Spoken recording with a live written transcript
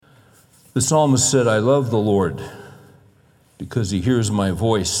The psalmist said, I love the Lord because he hears my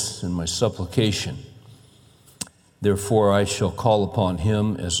voice and my supplication. Therefore I shall call upon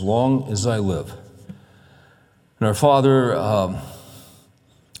him as long as I live. And our Father,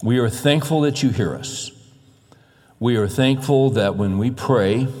 we are thankful that you hear us. We are thankful that when we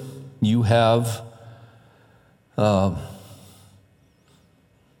pray, you have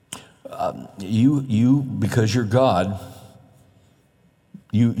because you're God,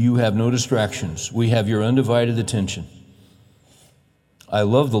 you have no distractions. We have your undivided attention. I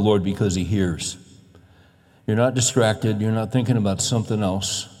love the Lord because he hears. You're not distracted. You're not thinking about something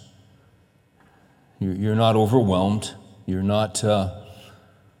else. You're not overwhelmed. You're not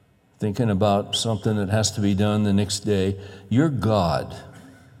thinking about something that has to be done the next day. You're God.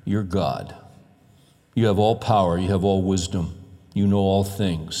 You're God. You have all power. You have all wisdom. You know all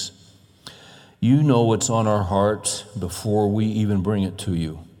things. You know what's on our hearts before we even bring it to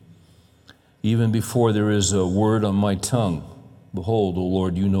you. Even before there is a word on my tongue. Behold, O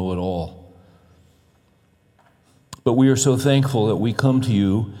Lord, you know it all. But we are so thankful that we come to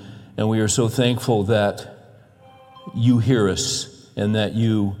you, and we are so thankful that you hear us and that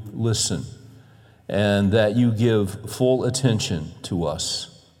you listen and that you give full attention to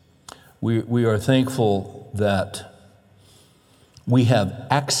us. We are thankful that we have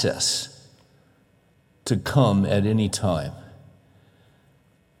access to come at any time.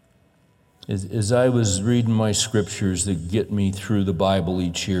 As I was reading my scriptures that get me through the Bible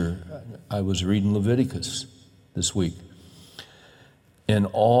each year, I was reading Leviticus this week. And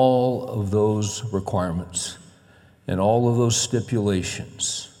all of those requirements and all of those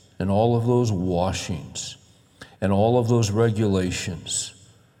stipulations and all of those washings and all of those regulations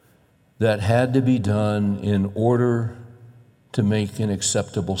that had to be done in order to make an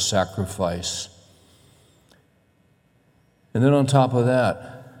acceptable sacrifice. And then on top of that,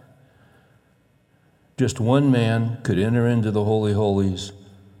 just one man could enter into the Holy Holies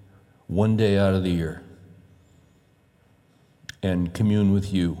one day out of the year and commune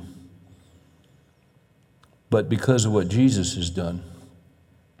with you. But because of what Jesus has done,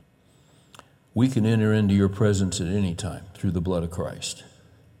 we can enter into your presence at any time through the blood of Christ.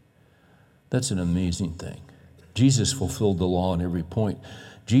 That's an amazing thing. Jesus fulfilled the law in every point.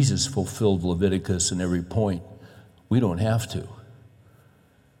 Jesus fulfilled Leviticus in every point. We don't have to.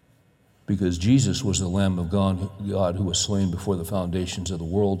 Because Jesus was the Lamb of God who was slain before the foundations of the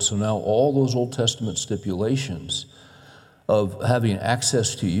world. So now all those Old Testament stipulations of having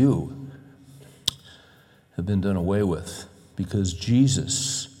access to you have been done away with because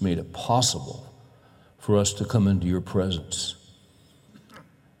Jesus made it possible for us to come into your presence.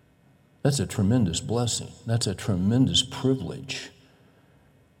 That's a tremendous blessing. That's a tremendous privilege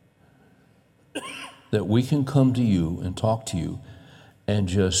that we can come to you and talk to you and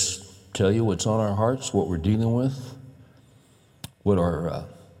just tell you what's on our hearts, what we're dealing with, what our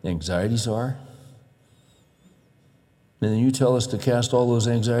anxieties are. And then you tell us to cast all those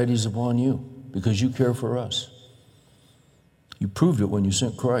anxieties upon you because you care for us. You proved it when you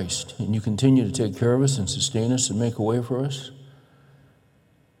sent Christ, and you continue to take care of us and sustain us and make a way for us.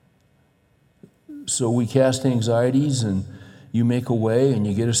 So we cast anxieties, and you make a way, and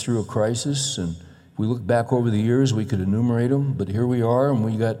you get us through a crisis. And if we look back over the years, we could enumerate them, but here we are, and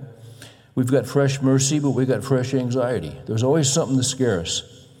we've got fresh mercy, but we've got fresh anxiety. There's always something to scare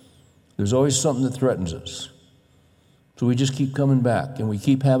us. There's always something that threatens us. So we just keep coming back, and we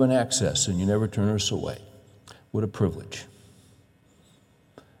keep having access, and you never turn us away. What a privilege.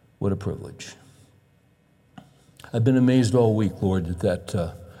 What a privilege. I've been amazed all week, Lord,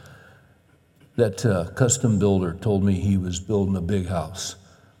 that custom builder told me he was building a big house.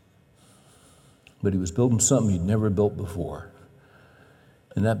 But he was building something he'd never built before.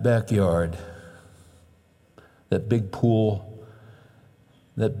 In that backyard, that big pool,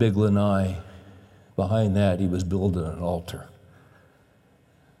 that big lanai, behind that he was building an altar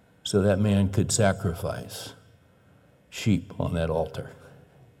so that man could sacrifice sheep on that altar.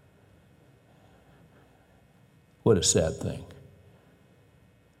 What a sad thing.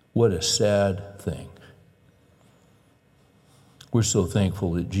 What a sad thing. We're so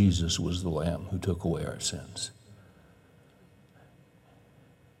thankful that Jesus was the Lamb who took away our sins.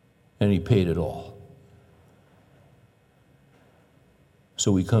 And he paid it all.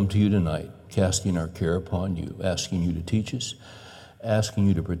 So we come to you tonight, casting our care upon you, asking you to teach us, asking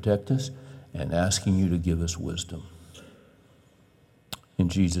you to protect us, and asking you to give us wisdom. In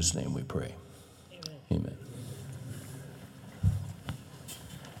Jesus' name we pray. Amen. Amen.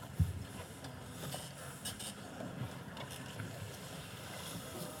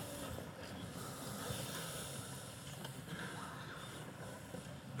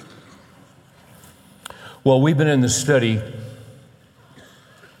 Well, we've been in this study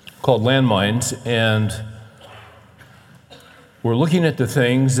called Landmines, and we're looking at the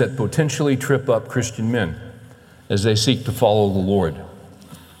things that potentially trip up Christian men as they seek to follow the Lord.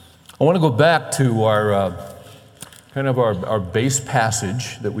 I want to go back to our base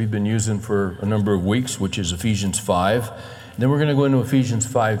passage that we've been using for a number of weeks, which is Ephesians 5. And then we're going to go into Ephesians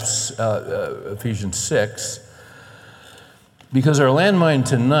 6, because our landmine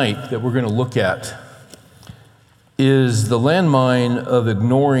tonight that we're going to look at is the landmine of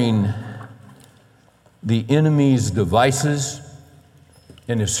ignoring the enemy's devices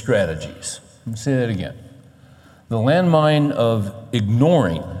and his strategies. Let me say that again. The landmine of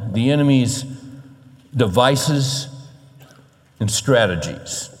ignoring the enemy's devices and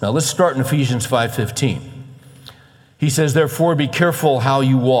strategies. Now let's start in Ephesians 5:15. He says, "Therefore be careful how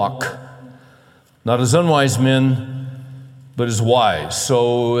you walk, not as unwise men, but as wise."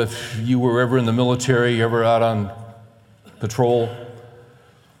 So if you were ever in the military, ever out on patrol,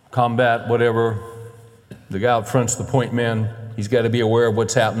 combat, whatever, the guy out front's the point man. He's got to be aware of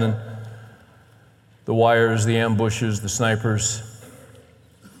what's happening. The wires, the ambushes, the snipers.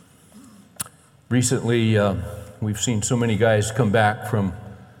 Recently, we've seen so many guys come back from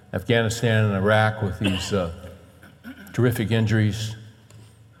Afghanistan and Iraq with these terrific injuries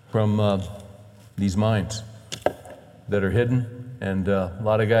from these mines that are hidden. And a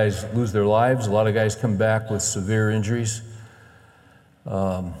lot of guys lose their lives. A lot of guys come back with severe injuries.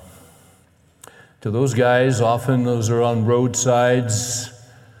 To those guys, often those are on roadsides.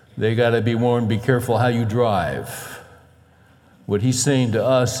 They got to be warned, be careful how you drive. What he's saying to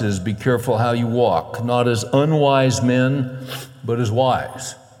us is be careful how you walk, not as unwise men, but as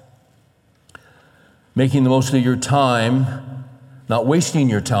wise. Making the most of your time, not wasting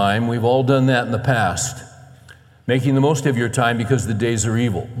your time. We've all done that in the past. Making the most of your time because the days are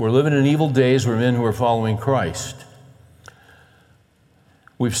evil. We're living in evil days. We're men who are following Christ.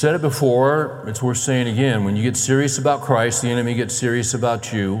 We've said it before, it's worth saying again. When you get serious about Christ, the enemy gets serious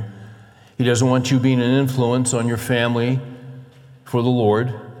about you. He doesn't want you being an influence on your family for the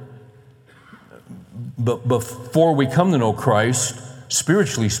Lord. But before we come to know Christ,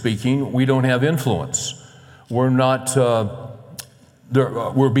 spiritually speaking, we don't have influence. We're not,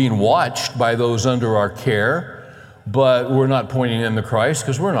 we're being watched by those under our care, but we're not pointing them to Christ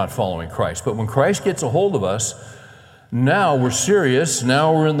because we're not following Christ. But when Christ gets a hold of us, now we're serious,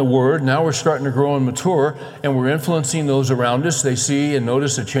 now we're in the Word, now we're starting to grow and mature, and we're influencing those around us. They see and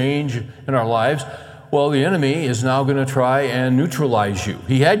notice a change in our lives. Well, the enemy is now going to try and neutralize you.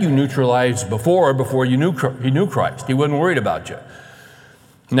 He had you neutralized before he knew Christ. He wasn't worried about you.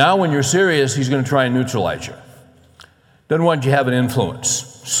 Now when you're serious, he's going to try and neutralize you. Doesn't want you to have an influence.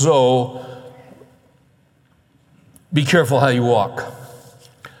 So be careful how you walk.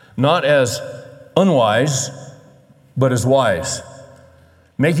 Not as unwise, but as wise.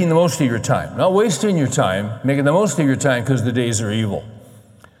 Making the most of your time. Not wasting your time, making the most of your time because the days are evil.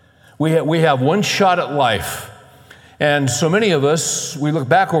 We have one shot at life. And so many of us, we look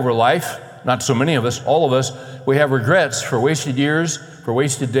back over life, not so many of us, all of us, we have regrets for wasted years, for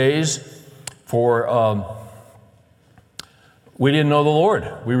wasted days, for we didn't know the Lord.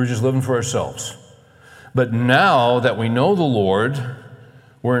 We were just living for ourselves. But now that we know the Lord,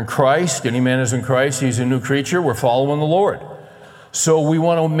 we're in Christ. Any man is in Christ, he's a new creature. We're following the Lord. So we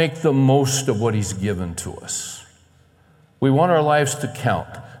want to make the most of what he's given to us. We want our lives to count.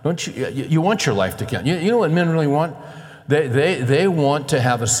 Don't you? You want your life to count. You know what men really want? They want to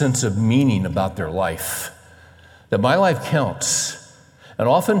have a sense of meaning about their life. That my life counts. And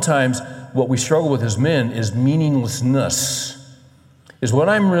oftentimes what we struggle with as men is meaninglessness. Is what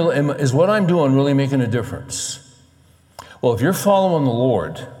I'm doing really making a difference? Well, if you're following the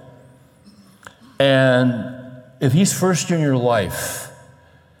Lord, and if he's first in your life,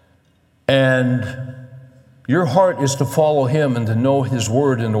 and your heart is to follow him and to know his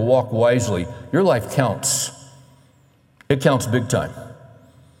word and to walk wisely, your life counts. It counts big time.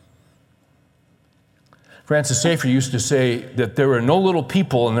 Francis Schaeffer used to say that there are no little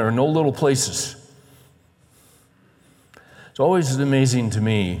people and there are no little places. It's always amazing to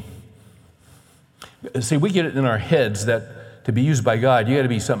me. See, we get it in our heads that to be used by God, you got to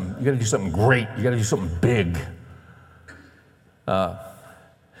do something great. You got to do something big.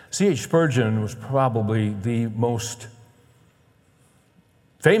 C.H. Spurgeon was probably the most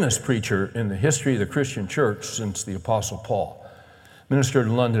famous preacher in the history of the Christian church since the Apostle Paul. Ministered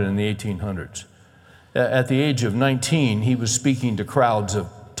in London in the 1800s. At the age of 19, he was speaking to crowds of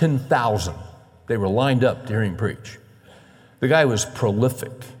 10,000. They were lined up to hear him preach. The guy was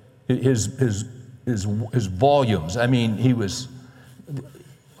prolific. His volumes, I mean, he was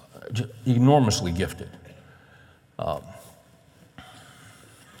enormously gifted.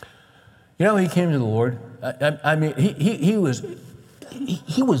 You know, he came to the Lord. I mean, he was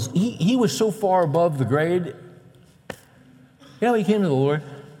so far above the grade. You know, he came to the Lord.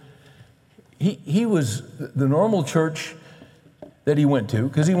 He was the normal church that he went to,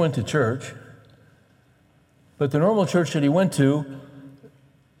 because he went to church. But the normal church that he went to,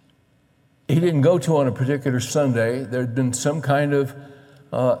 he didn't go to on a particular Sunday. There had been some kind of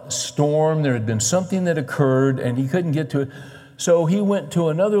storm. There had been something that occurred, and he couldn't get to it. So he went to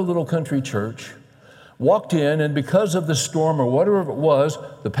another little country church, walked in, and because of the storm or whatever it was,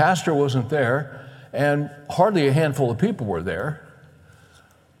 the pastor wasn't there, and hardly a handful of people were there.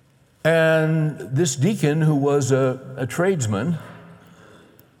 And this deacon, who was a tradesman,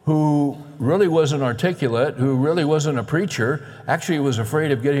 who really wasn't articulate, who really wasn't a preacher, actually was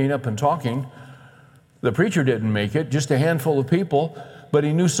afraid of getting up and talking. The preacher didn't make it, just a handful of people, but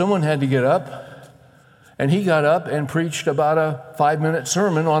he knew someone had to get up. And he got up and preached about a 5-minute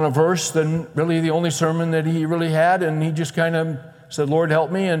sermon on a verse, then really the only sermon that he really had, and he just kind of said, Lord, help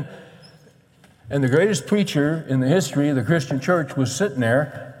me. And the greatest preacher in the history of the Christian church was sitting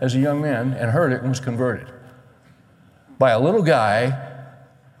there as a young man and heard it and was converted by a little guy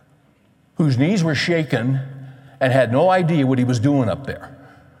whose knees were shaken and had no idea what he was doing up there.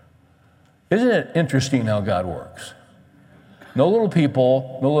 Isn't it interesting how God works? No little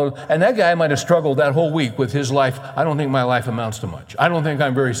people, and that guy might have struggled that whole week with his life. I don't think my life amounts to much. I don't think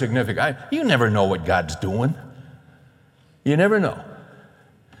I'm very significant. You never know what God's doing. You never know.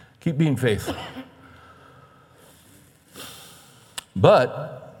 Keep being faithful.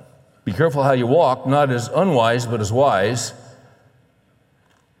 But be careful how you walk, not as unwise, but as wise,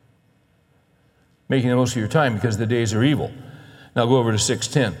 making the most of your time because the days are evil. Now go over to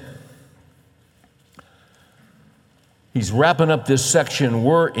 6:10. He's wrapping up this section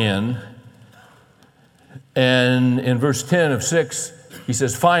we're in, and in verse 10 of 6, he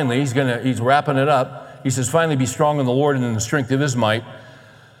says, finally, he's wrapping it up. He says, finally, be strong in the Lord and in the strength of his might.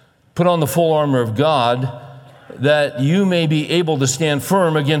 Put on the full armor of God, that you may be able to stand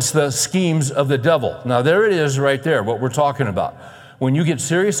firm against the schemes of the devil. Now, there it is right there, what we're talking about. When you get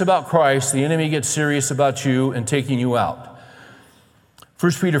serious about Christ, the enemy gets serious about you and taking you out.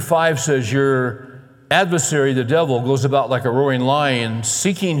 1 Peter 5 says, your adversary, the devil, goes about like a roaring lion,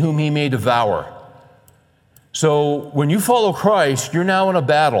 seeking whom he may devour. So when you follow Christ, you're now in a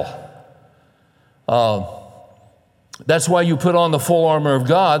battle. That's why you put on the full armor of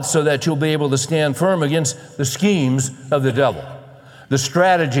God, so that you'll be able to stand firm against the schemes of the devil, the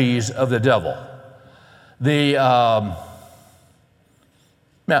strategies of the devil, the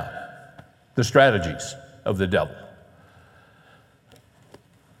strategies of the devil.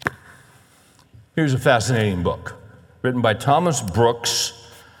 Here's a fascinating book written by Thomas Brooks,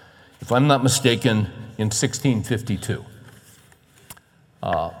 if I'm not mistaken, in 1652.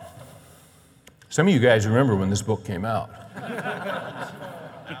 Some of you guys remember when this book came out.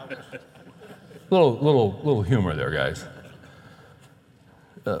 Little humor there, guys.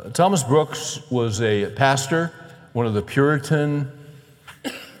 Thomas Brooks was a pastor, one of the Puritan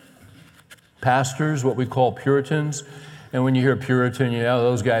pastors, what we call Puritans. And when you hear Puritan, you know,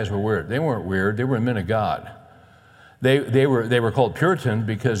 those guys were weird. They weren't weird. They were men of God. They were called Puritan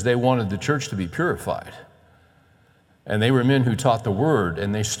because they wanted the church to be purified. And they were men who taught the word,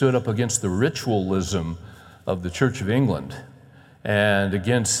 and they stood up against the ritualism of the Church of England and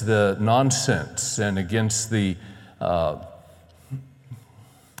against the nonsense and against the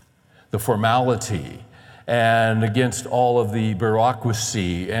formality and against all of the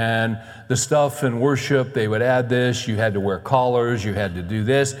bureaucracy and the stuff in worship. They would add this, you had to wear collars, you had to do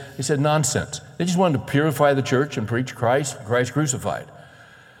this. They said nonsense. They just wanted to purify the church and preach Christ crucified.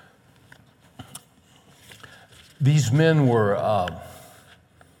 These men were,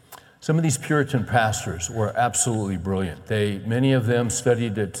 some of these Puritan pastors were absolutely brilliant. Many of them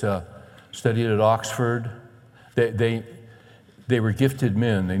studied at Oxford. They were gifted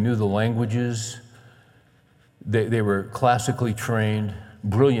men. They knew the languages. They were classically trained,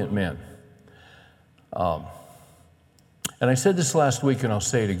 brilliant men. And I said this last week, and I'll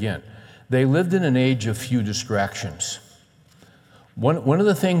say it again. They lived in an age of few distractions. One of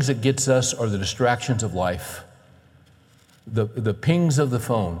the things that gets us are the distractions of life, the pings of the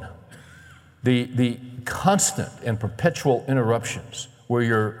phone, the constant and perpetual interruptions,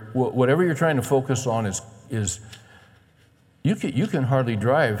 where whatever you're trying to focus on is you can hardly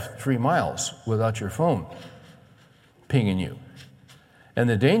drive 3 miles without your phone pinging you. And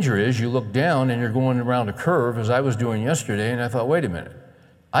the danger is you look down and you're going around a curve, as I was doing yesterday, and I thought, wait a minute,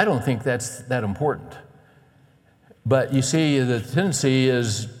 I don't think that's that important. But you see, the tendency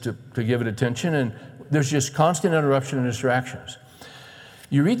is to give it attention, and there's just constant interruption and distractions.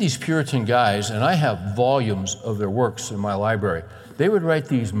 You read these Puritan guys, and I have volumes of their works in my library. They would write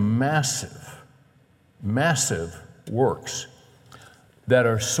these massive, massive works that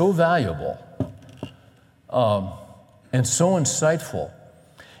are so valuable and so insightful.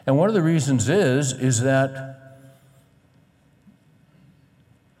 And one of the reasons is that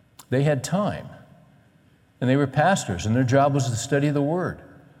they had time, and they were pastors, and their job was to study the Word.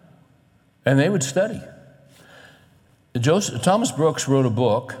 And they would study. Thomas Brooks wrote a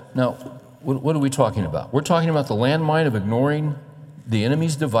book. Now, what are we talking about? We're talking about the landmine of ignoring the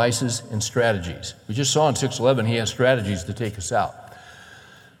enemy's devices and strategies. We just saw in 6:11 he has strategies to take us out.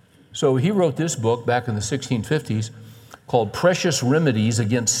 So he wrote this book back in the 1650s called Precious Remedies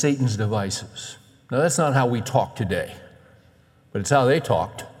Against Satan's Devices. Now, that's not how we talk today, but it's how they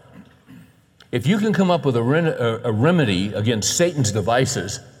talked. If you can come up with a remedy against Satan's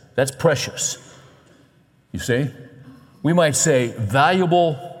devices, that's precious. You see? We might say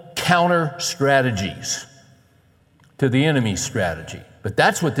valuable counter strategies to the enemy's strategy. But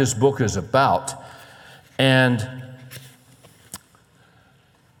that's what this book is about. And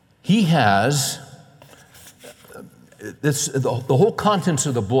he has the whole contents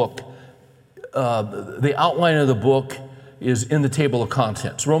of the book, the outline of the book is in the table of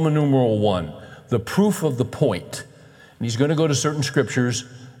contents. Roman numeral 1, the proof of the point. And he's going to go to certain scriptures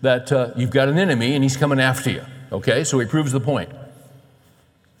that you've got an enemy and he's coming after you. Okay, so he proves the point.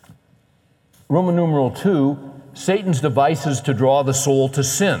 Roman numeral 2, Satan's devices to draw the soul to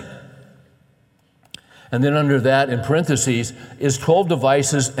sin. And then under that, in parentheses, is 12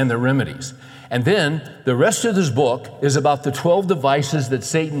 devices and the remedies. And then the rest of this book is about the 12 devices that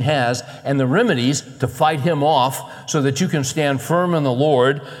Satan has and the remedies to fight him off so that you can stand firm in the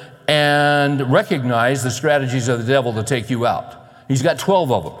Lord and recognize the strategies of the devil to take you out. He's got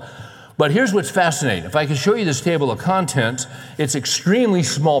 12 of them. But here's what's fascinating. If I can show you this table of contents, it's extremely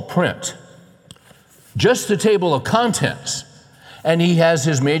small print. Just the table of contents. And he has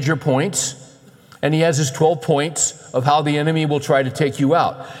his major points, and he has his 12 points of how the enemy will try to take you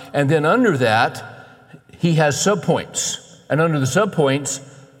out. And then under that, he has subpoints. And under the subpoints,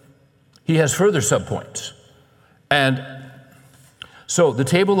 he has further subpoints. And so the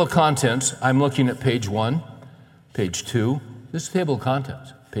table of contents, I'm looking at page 1, page 2. This is the table of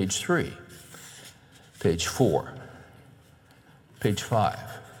contents. Page 3, page 4, page 5,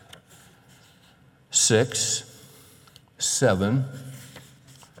 6, 7,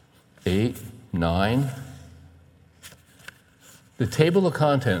 8, 9. The table of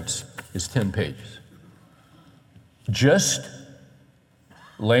contents is 10 pages. Just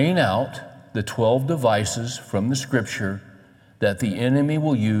laying out the 12 devices from the scripture that the enemy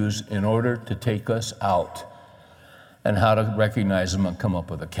will use in order to take us out, and how to recognize them and come up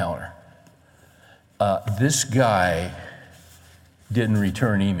with a counter. This guy didn't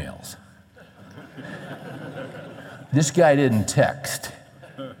return emails. This guy didn't text.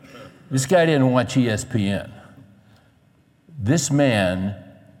 This guy didn't watch ESPN. This man,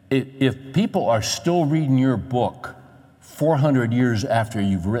 if people are still reading your book 400 years after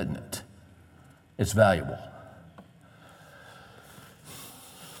you've written it, it's valuable.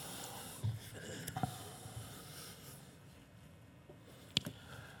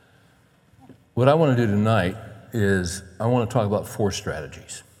 What I want to do tonight is I want to talk about 4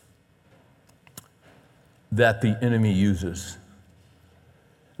 strategies that the enemy uses.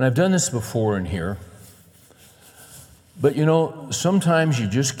 And I've done this before in here, but you know, sometimes you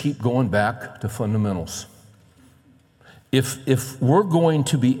just keep going back to fundamentals. If we're going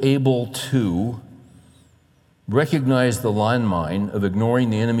to be able to recognize the landmine of ignoring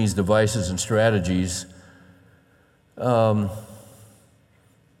the enemy's devices and strategies,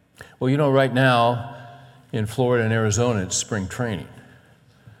 well, you know, right now in Florida and Arizona, it's spring training.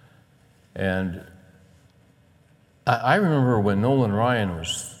 And I remember when Nolan Ryan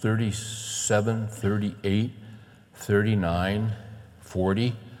was 37, 38, 39,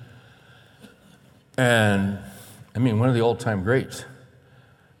 40. And, I mean, one of the all-time greats.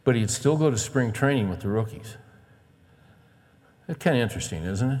 But he'd still go to spring training with the rookies. That's kind of interesting,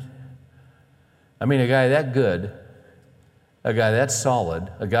 isn't it? I mean, a guy that good, a guy that's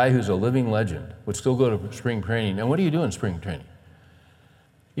solid, a guy who's a living legend would still go to spring training. And what do you do in spring training?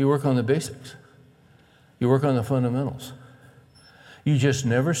 You work on the basics. You work on the fundamentals. You just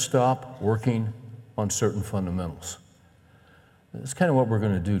never stop working on certain fundamentals. That's kind of what we're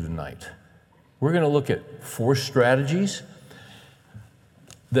going to do tonight. We're going to look at 4 strategies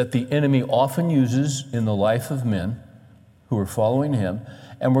that the enemy often uses in the life of men who are following him,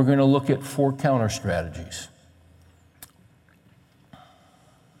 and we're going to look at 4 counter strategies.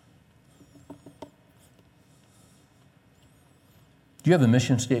 Do you have a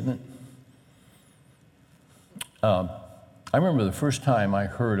mission statement? I remember the first time I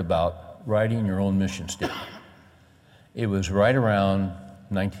heard about writing your own mission statement. It was right around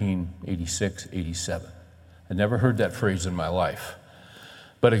 1986, 87. I'd never heard that phrase in my life.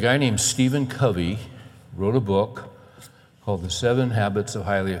 But a guy named Stephen Covey wrote a book called The 7 Habits of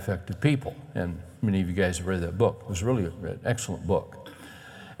Highly Effective People. And many of you guys have read that book. It was really an excellent book.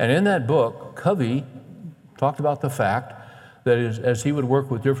 And in that book, Covey talked about the fact that as he would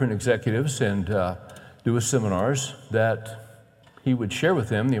work with different executives and do his seminars, that he would share with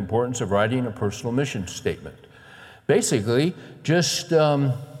them the importance of writing a personal mission statement. Basically, just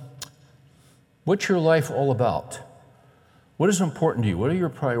what's your life all about? What is important to you? What are your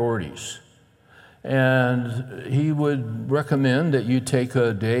priorities? And he would recommend that you take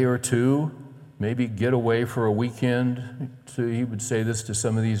a day or two, maybe get away for a weekend. So he would say this to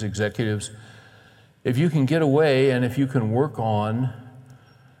some of these executives. If you can get away and if you can work on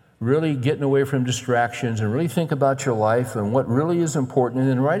really getting away from distractions and really think about your life and what really is important, and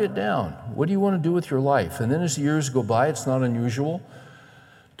then write it down. What do you want to do with your life? And then as years go by, it's not unusual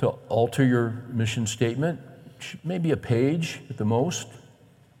to alter your mission statement, maybe a page at the most,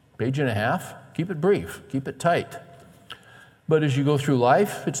 page and a half. Keep it brief, keep it tight. But as you go through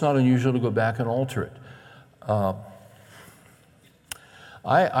life, it's not unusual to go back and alter it.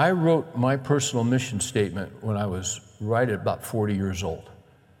 I wrote my personal mission statement when I was right at about 40 years old.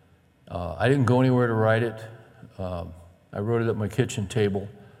 I didn't go anywhere to write it. I wrote it at my kitchen table.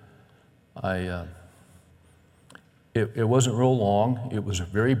 It wasn't real long. It was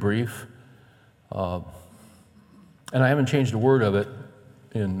very brief. And I haven't changed a word of it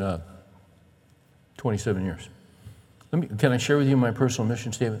in 27 years. Can I share with you my personal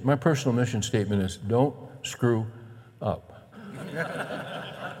mission statement? My personal mission statement is don't screw up.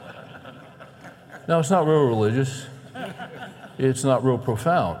 Now, it's not real religious. It's not real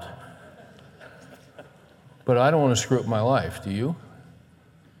profound. But I don't want to screw up my life, do you?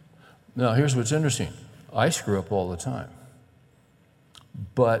 Now, here's what's interesting. I screw up all the time.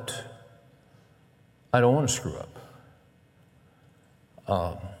 But I don't want to screw up.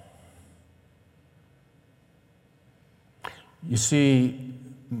 You see,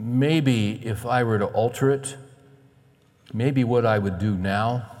 maybe if I were to alter it, maybe what I would do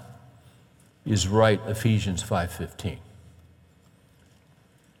now is write Ephesians 5:15.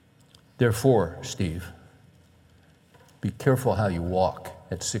 Therefore, Steve, be careful how you walk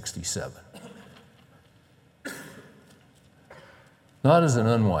at 67. Not as an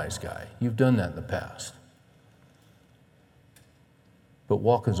unwise guy. You've done that in the past. But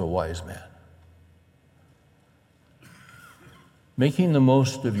walk as a wise man. Making the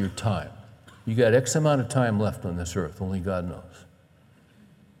most of your time. You got X amount of time left on this earth, only God knows.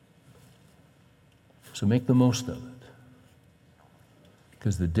 So make the most of it,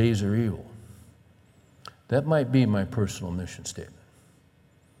 because the days are evil. That might be my personal mission statement.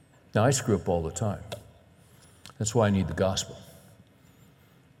 Now, I screw up all the time. That's why I need the gospel.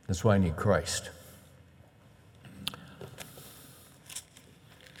 That's why I need Christ.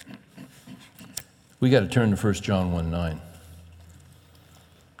 We got to turn to 1 John 1:9.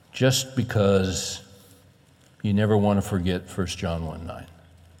 Just because you never want to forget 1 John 1:9.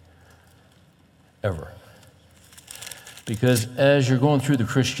 Ever. Because as you're going through the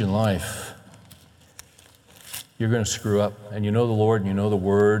Christian life, you're going to screw up, and you know the Lord, and you know the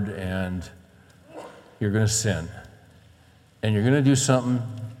Word, and you're going to sin. And you're going to do something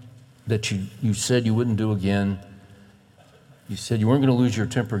that you said you wouldn't do again. You said you weren't going to lose your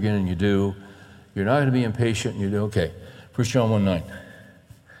temper again, and you do. You're not going to be impatient, and you do. Okay, 1 John 1:9.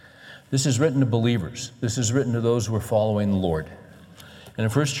 This is written to believers. This is written to those who are following the Lord. And in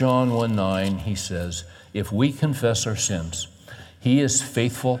 1 John 1:9, he says, if we confess our sins, he is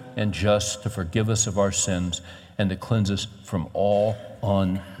faithful and just to forgive us of our sins and to cleanse us from all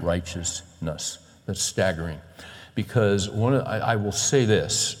unrighteousness. That's staggering. Because I will say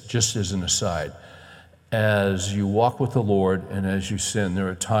this, just as an aside, as you walk with the Lord and as you sin, there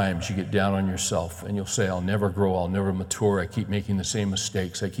are times you get down on yourself and you'll say, I'll never grow, I'll never mature, I keep making the same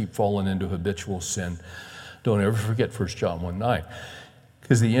mistakes, I keep falling into habitual sin. Don't ever forget 1 John 1:9.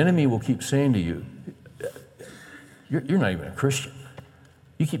 Because the enemy will keep saying to you, you're not even a Christian.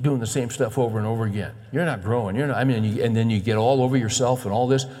 You keep doing the same stuff over and over again. You're not growing. And then you get all over yourself and all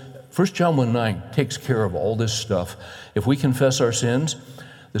this. 1 John 1:9 takes care of all this stuff. If we confess our sins,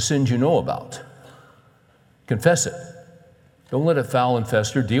 the sins you know about, confess it. Don't let it foul and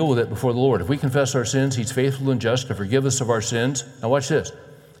fester. Deal with it before the Lord. If we confess our sins, he's faithful and just to forgive us of our sins. Now watch this.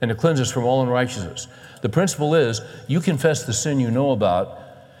 And to cleanse us from all unrighteousness. The principle is, you confess the sin you know about,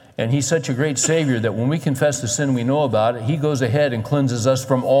 And he's such a great Savior that when we confess the sin we know about it, he goes ahead and cleanses us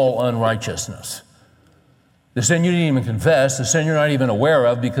from all unrighteousness. The sin you didn't even confess, the sin you're not even aware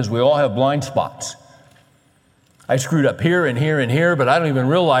of, because we all have blind spots. I screwed up here and here and here, but I don't even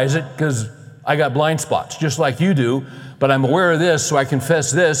realize it because I got blind spots, just like you do. But I'm aware of this, so I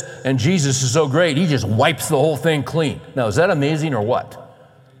confess this, and Jesus is so great, he just wipes the whole thing clean. Now, is that amazing or what?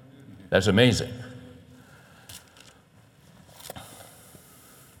 That's amazing.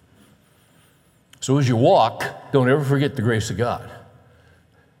 So as you walk, don't ever forget the grace of God.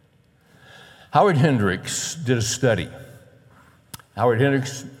 Howard Hendricks did a study. Howard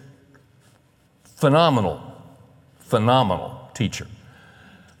Hendricks, phenomenal teacher,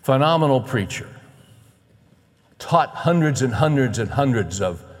 phenomenal preacher. Taught hundreds and hundreds and hundreds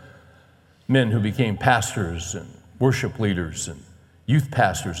of men who became pastors and worship leaders and youth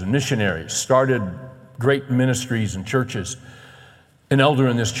pastors and missionaries, started great ministries and churches. An elder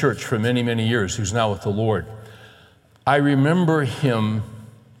in this church for many, many years who's now with the Lord. I remember him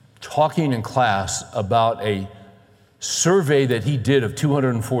talking in class about a survey that he did of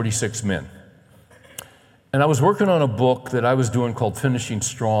 246 men. And I was working on a book that I was doing called Finishing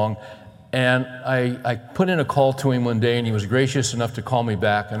Strong, and I put in a call to him one day, and he was gracious enough to call me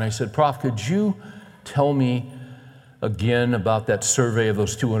back, and I said, Prof, could you tell me again about that survey of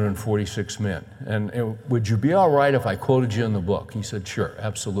those 246 men? And would you be all right if I quoted you in the book? He said, sure,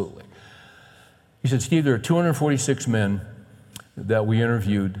 absolutely. He said, Steve, there are 246 men that we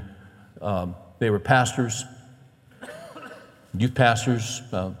interviewed. They were pastors, youth pastors,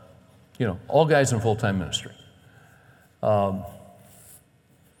 all guys in full-time ministry. The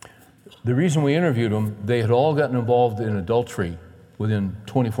reason we interviewed them, they had all gotten involved in adultery within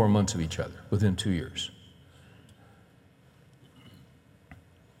 24 months of each other, within 2 years.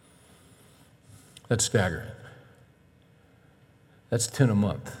 That's staggering. That's 10 a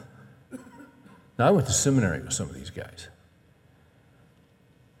month. Now, I went to seminary with some of these guys.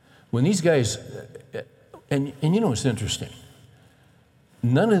 When these guys, and you know what's interesting?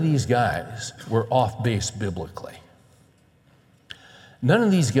 None of these guys were off base biblically. None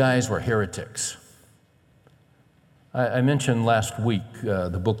of these guys were heretics. I mentioned last week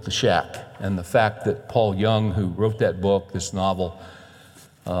the book The Shack, and the fact that Paul Young, who wrote that book, this novel,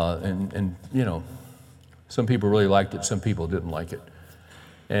 and some people really liked it, some people didn't like it.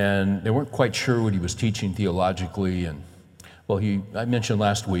 And they weren't quite sure what he was teaching theologically. And well, I mentioned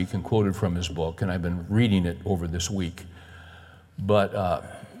last week and quoted from his book, and I've been reading it over this week. But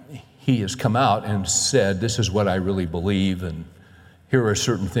he has come out and said, this is what I really believe, and here are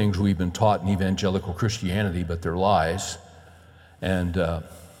certain things we've been taught in evangelical Christianity, but they're lies. And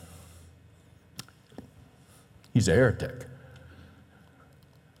he's a heretic.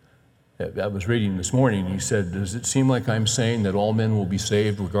 I was reading this morning, he said, does it seem like I'm saying that all men will be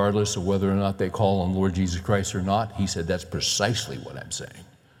saved regardless of whether or not they call on Lord Jesus Christ or not? He said, that's precisely what I'm saying.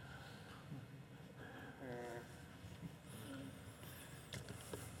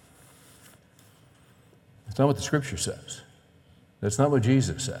 That's not what the Scripture says. That's not what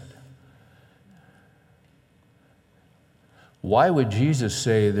Jesus said. Why would Jesus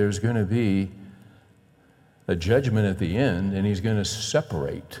say there's going to be a judgment at the end and he's going to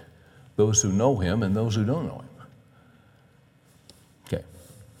separate those who know him and those who don't know him? Okay.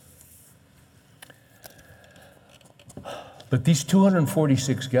 But these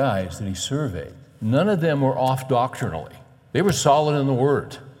 246 guys that he surveyed, none of them were off doctrinally. They were solid in the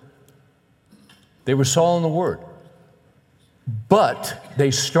Word. They were solid in the Word. But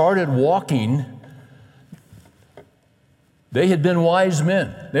they started walking. They had been wise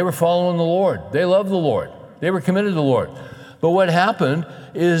men. They were following the Lord. They loved the Lord. They were committed to the Lord. But what happened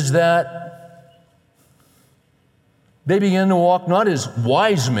is that they began to walk not as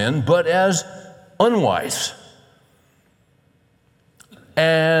wise men, but as unwise.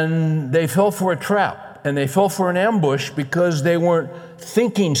 And they fell for a trap, and they fell for an ambush because they weren't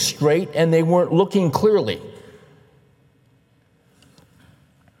thinking straight and they weren't looking clearly.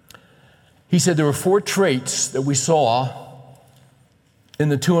 He said there were 4 traits that we saw in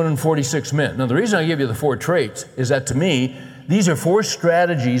the 246 men. Now, the reason I give you the 4 traits is that, to me, these are 4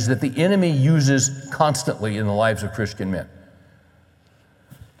 strategies that the enemy uses constantly in the lives of Christian men.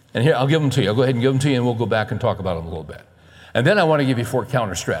 And here, I'll give them to you. I'll go ahead and give them to you, and we'll go back and talk about them a little bit. And then I want to give you 4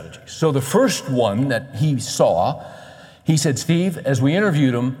 counter strategies. So the first one that he saw, he said, Steve, as we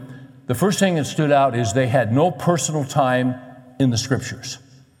interviewed them, the first thing that stood out is they had no personal time in the Scriptures.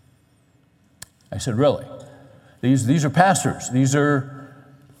 I said, really? These are pastors. These are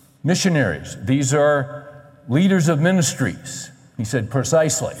missionaries. These are leaders of ministries. He said,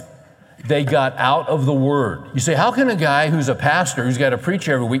 precisely. They got out of the Word. You say, how can a guy who's a pastor, who's got to preach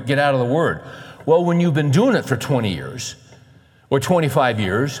every week, get out of the Word? Well, when you've been doing it for 20 years or 25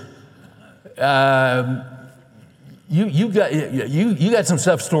 years, you got some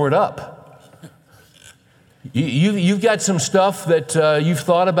stuff stored up. You've got some stuff that you've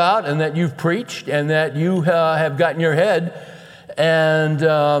thought about and that you've preached and that you have got in your head. And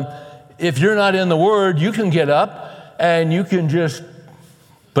if you're not in the Word, you can get up and you can just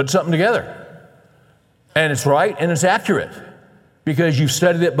put something together. And it's right and it's accurate because you've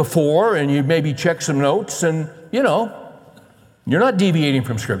studied it before and you maybe checked some notes and, you're not deviating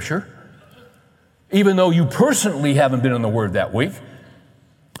from Scripture. Even though you personally haven't been in the Word that week.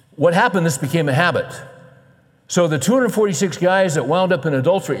 What happened, this became a habit. So the 246 guys that wound up in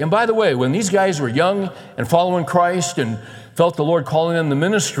adultery, and by the way, when these guys were young and following Christ and felt the Lord calling them to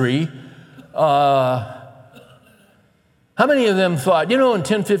ministry, how many of them thought, in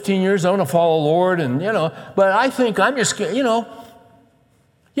 10, 15 years, I want to follow the Lord, and, but I think I'm just,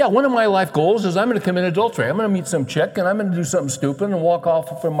 one of my life goals is I'm going to commit adultery. I'm going to meet some chick, and I'm going to do something stupid and walk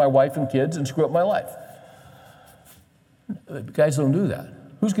off from my wife and kids and screw up my life. Guys don't do that.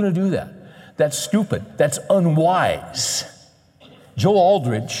 Who's going to do that? That's stupid. That's unwise. Joel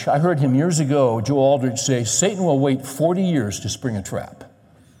Aldrich, I heard him years ago, Joel Aldrich say, Satan will wait 40 years to spring a trap.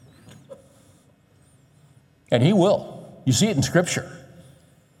 And he will. You see it in Scripture.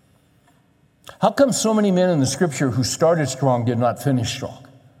 How come so many men in the Scripture who started strong did not finish strong?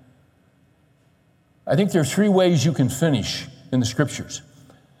 I think there are three ways you can finish in the Scriptures.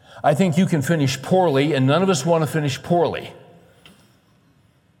 I think you can finish poorly, and none of us want to finish poorly.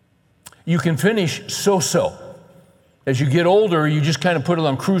 You can finish so-so. As you get older, you just kind of put it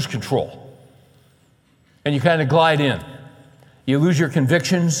on cruise control. And you kind of glide in. You lose your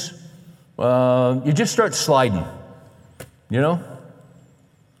convictions. You just start sliding,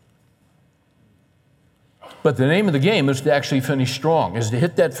 But the name of the game is to actually finish strong, is to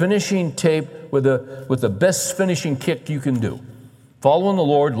hit that finishing tape with the best finishing kick you can do. Following the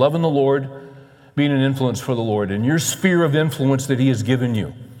Lord, loving the Lord, being an influence for the Lord in your sphere of influence that He has given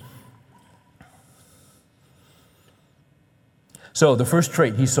you. So the first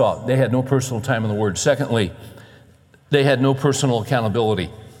trait he saw, they had no personal time in the Word. Secondly, they had no personal accountability.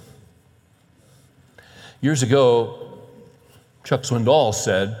 Years ago, Chuck Swindoll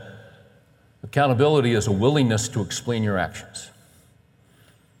said, accountability is a willingness to explain your actions.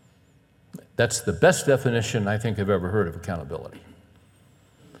 That's the best definition I think I've ever heard of accountability.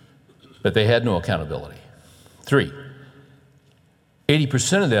 But they had no accountability. 3,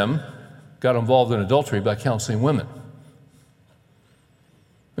 80% of them got involved in adultery by counseling women.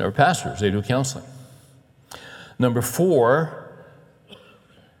 They were pastors, they do counseling. Number 4,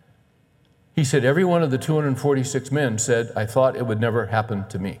 he said, every one of the 246 men said, I thought it would never happen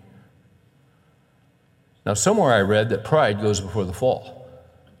to me. Now, somewhere I read that pride goes before the fall.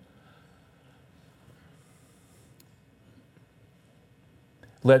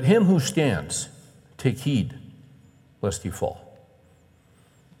 Let him who stands take heed lest he fall.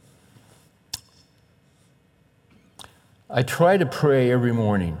 I try to pray every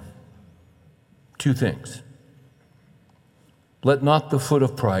morning 2 things. Let not the foot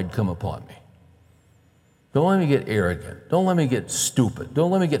of pride come upon me. Don't let me get arrogant. Don't let me get stupid. Don't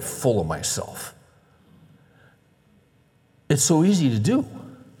let me get full of myself. It's so easy to do,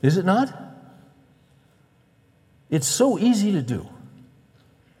 is it not? It's so easy to do.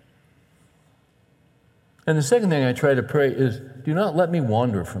 And the second thing I try to pray is, do not let me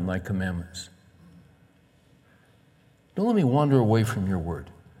wander from thy commandments. Don't let me wander away from your word.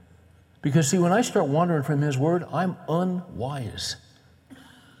 Because see, when I start wandering from his word, I'm unwise.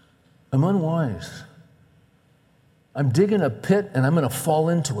 I'm unwise. I'm digging a pit and I'm going to fall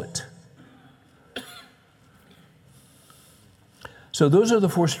into it. So those are the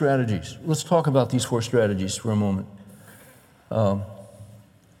 4 strategies. Let's talk about these 4 strategies for a moment.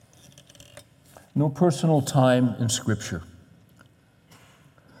 No personal time in Scripture.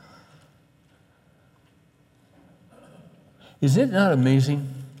 Is it not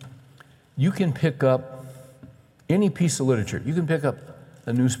amazing? You can pick up any piece of literature. You can pick up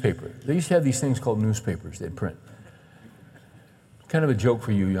a newspaper. They used to have these things called newspapers they'd print. Kind of a joke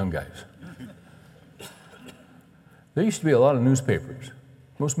for you young guys. There used to be a lot of newspapers.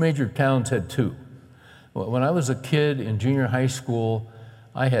 Most major towns had 2. When I was a kid in junior high school,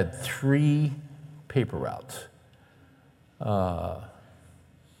 I had 3 paper routes.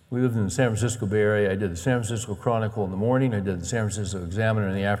 We lived in the San Francisco Bay Area. I did the San Francisco Chronicle in the morning, I did the San Francisco Examiner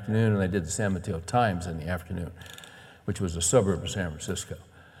in the afternoon, and I did the San Mateo Times in the afternoon, which was a suburb of San Francisco.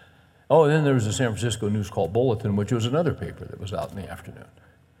 Oh, and then there was the San Francisco News Call Bulletin, which was another paper that was out in the afternoon.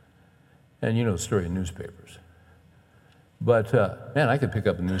 And you know the story of newspapers. But, man, I could pick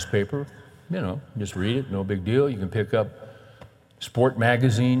up a newspaper, just read it, no big deal. You can pick up Sport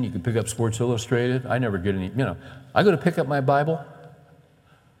Magazine, you can pick up Sports Illustrated. I never get any, I go to pick up my Bible,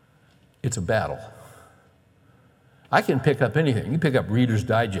 it's a battle. I can pick up anything. You can pick up Reader's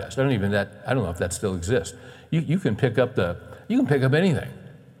Digest. I don't know if that still exists. You can pick up anything.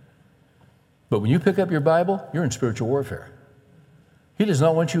 But when you pick up your Bible, you're in spiritual warfare. He does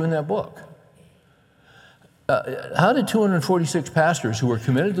not want you in that book. How did 246 pastors who were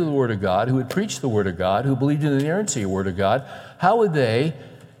committed to the Word of God, who had preached the Word of God, who believed in the inerrancy of the Word of God, how would they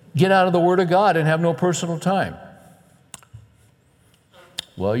get out of the Word of God and have no personal time?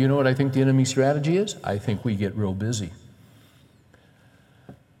 Well, you know what I think the enemy's strategy is? I think we get real busy.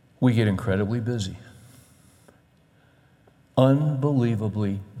 We get incredibly busy.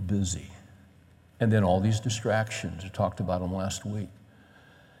 Unbelievably busy. And then all these distractions. I talked about them last week.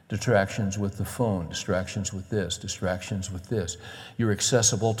 Distractions with the phone, distractions with this, distractions with this. You're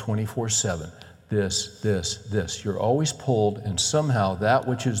accessible 24/7. This. You're always pulled, and somehow that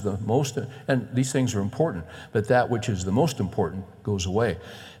which is the most, and these things are important, but that which is the most important goes away,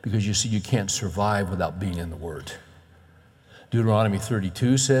 because you see, you can't survive without being in the Word. Deuteronomy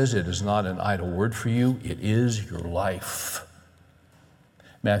 32 says, it is not an idle word for you, it is your life.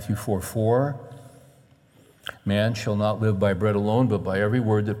 Matthew 4:4, man shall not live by bread alone, but by every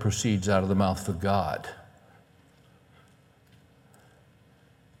word that proceeds out of the mouth of God.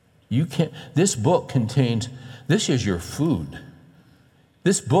 This book contains, this is your food.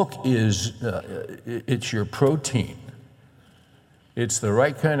 This book is, it's your protein. It's the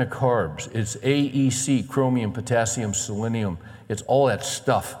right kind of carbs. It's AEC, chromium, potassium, selenium. It's all that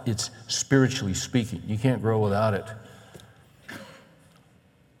stuff. It's spiritually speaking. You can't grow without it.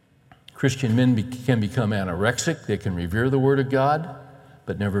 Christian men can become anorexic. They can revere the Word of God,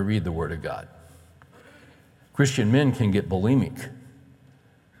 but never read the Word of God. Christian men can get bulimic.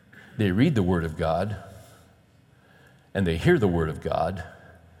 They read the Word of God, and they hear the Word of God,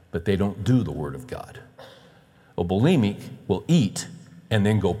 but they don't do the Word of God. A bulimic will eat and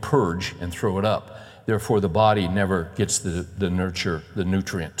then go purge and throw it up. Therefore, the body never gets the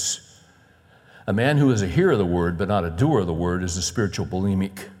nutrients. A man who is a hearer of the Word, but not a doer of the Word, is a spiritual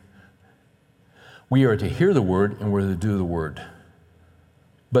bulimic. We are to hear the Word, and we're to do the Word.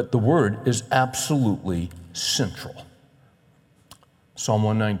 But the Word is absolutely central. Psalm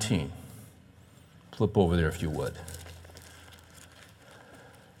 119. Flip over there if you would.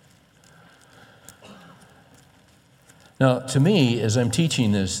 Now, to me, as I'm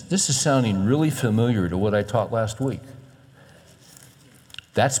teaching this is sounding really familiar to what I taught last week.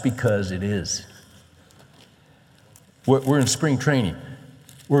 That's because it is. We're in spring training.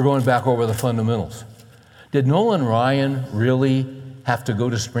 We're going back over the fundamentals. Did Nolan Ryan really have to go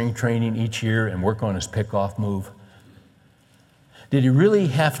to spring training each year and work on his pickoff move? Did he really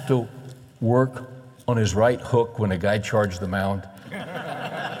have to work on his right hook when a guy charged the mound?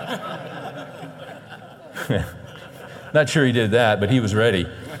 Not sure he did that, but he was ready.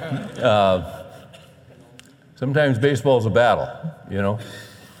 Sometimes baseball's a battle,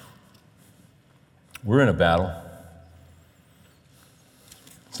 We're in a battle.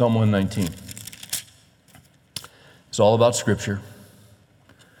 Psalm 119. It's all about Scripture.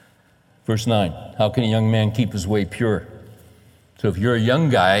 Verse 9, how can a young man keep his way pure? So if you're a young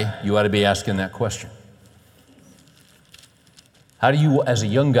guy, you ought to be asking that question. How do you, as a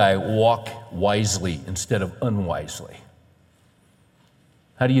young guy, walk wisely instead of unwisely?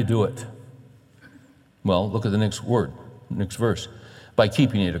 How do you do it? Well, look at the next verse. By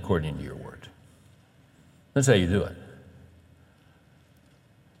keeping it according to your word. That's how you do it.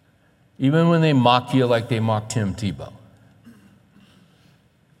 Even when they mock you like they mocked Tim Tebow.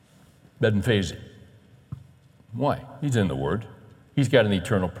 Doesn't faze him. Why? He's in the Word. He's got an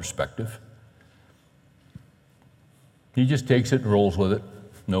eternal perspective. He just takes it and rolls with it.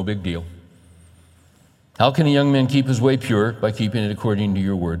 No big deal. How can a young man keep his way pure? By keeping it according to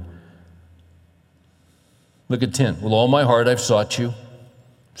your word. Look at 10. With all my heart I've sought you.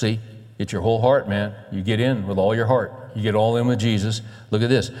 See, it's your whole heart, man. You get in with all your heart. You get all in with Jesus. Look at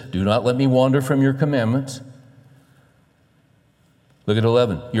this. Do not let me wander from your commandments. Look at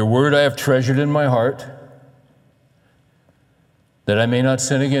 11. Your word I have treasured in my heart, that I may not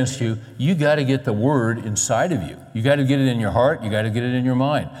sin against you. You got to get the word inside of you. You got to get it in your heart. You got to get it in your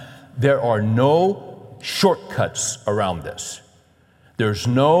mind. There are no shortcuts around this. There's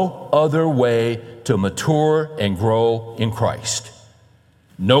no other way to mature and grow in Christ.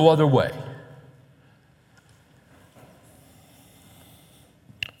 No other way.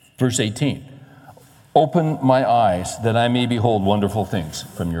 Verse 18. Open my eyes that I may behold wonderful things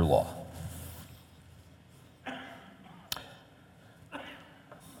from your law.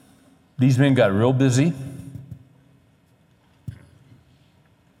 These men got real busy,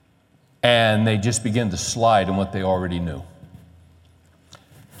 and they just began to slide in what they already knew.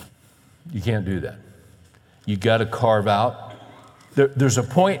 You can't do that. You got to carve out. There's a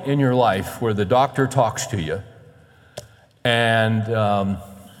point in your life where the doctor talks to you, and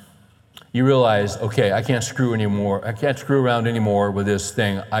you realize, okay, I can't screw anymore. I can't screw around anymore with this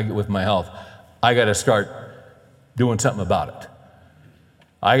thing with my health. I got to start doing something about it.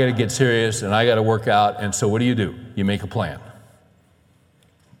 I got to get serious, and I got to work out. And so what do? You make a plan.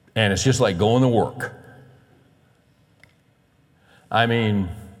 And it's just like going to work. I mean,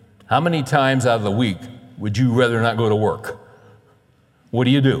 how many times out of the week would you rather not go to work? What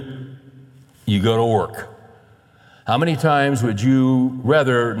do? You go to work. How many times would you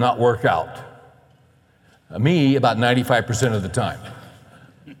rather not work out? Me, about 95% of the time.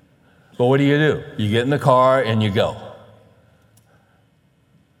 But what do? You get in the car and you go.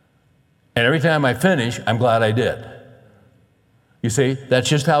 And every time I finish, I'm glad I did. You see, that's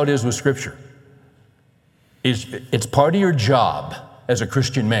just how it is with Scripture. It's part of your job as a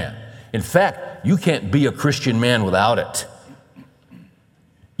Christian man. In fact, you can't be a Christian man without it.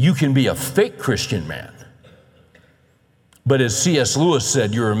 You can be a fake Christian man. But as C.S. Lewis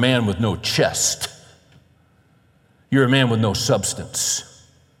said, you're a man with no chest. You're a man with no substance.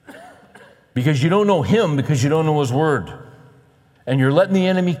 Because you don't know him, because you don't know his word. And you're letting the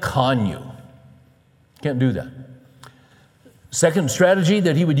enemy con you. Can't do that. Second strategy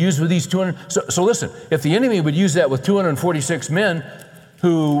that he would use with these 200. So listen, if the enemy would use that with 246 men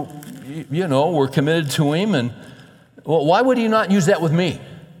who, were committed to him, and well, why would he not use that with me?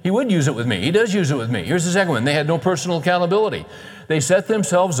 He would use it with me. He does use it with me. Here's the second one. They had no personal accountability. They set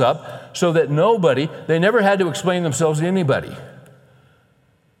themselves up so that they never had to explain themselves to anybody.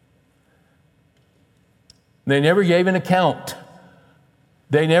 They never gave an account.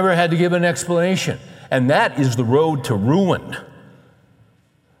 They never had to give an explanation. And that is the road to ruin.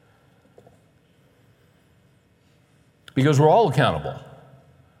 Because we're all accountable.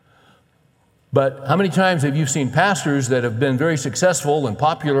 But how many times have you seen pastors that have been very successful and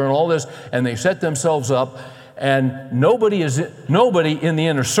popular and all this, and they set themselves up, and nobody in the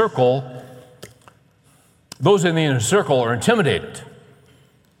inner circle, those in the inner circle are intimidated.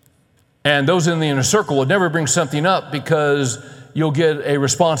 And those in the inner circle would never bring something up because you'll get a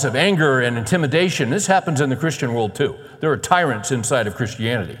response of anger and intimidation. This happens in the Christian world too. There are tyrants inside of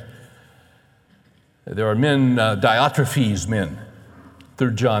Christianity. There are men, Diotrephes men,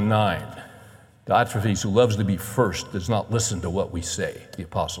 3 John 9. Diotrephes, who loves to be first, does not listen to what we say, the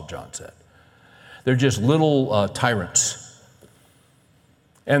Apostle John said. They're just little tyrants.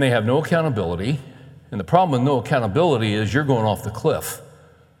 And they have no accountability. And the problem with no accountability is you're going off the cliff.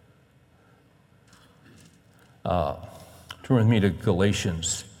 Turn with me to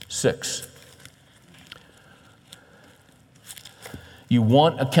Galatians 6. You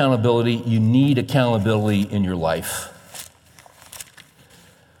want accountability. You need accountability in your life.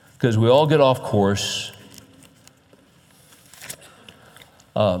 Because we all get off course.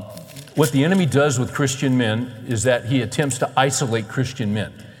 What the enemy does with Christian men is that he attempts to isolate Christian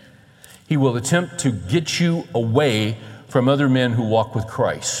men. He will attempt to get you away from other men who walk with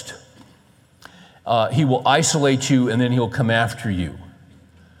Christ. He will isolate you, and then he'll come after you.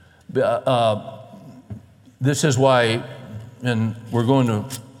 This is why, and we're going to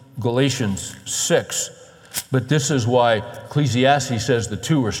Galatians 6, but this is why Ecclesiastes says the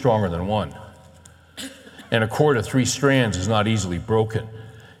two are stronger than one. And a cord of 3 strands is not easily broken.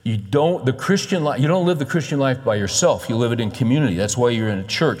 You don't live the Christian life by yourself. You live it in community. That's why you're in a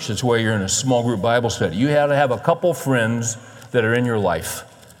church. That's why you're in a small group Bible study. You have to have a couple friends that are in your life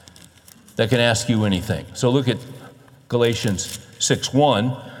that can ask you anything. So look at Galatians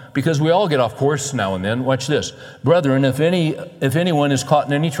 6:1, because we all get off course now and then. Watch this. Brethren, if anyone is caught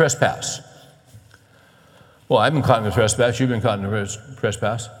in any trespass. Well, I've been caught in a trespass. You've been caught in a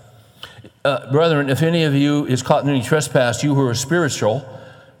trespass. Brethren, if any of you is caught in any trespass, you who are spiritual,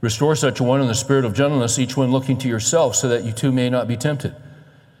 restore such a one in the spirit of gentleness, each one looking to yourself, so that you too may not be tempted.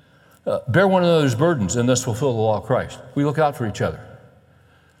 Bear one another's burdens, and thus fulfill the law of Christ. We look out for each other.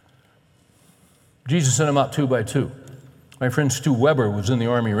 Jesus sent them out 2 by 2. My friend Stu Weber was in the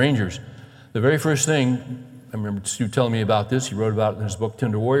Army Rangers. The very first thing, I remember Stu telling me about this, he wrote about it in his book,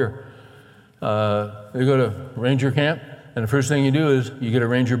 Tender Warrior. They go to Ranger camp, and the first thing you do is you get a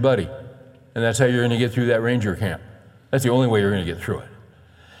Ranger buddy. And that's how you're going to get through that Ranger camp. That's the only way you're going to get through it.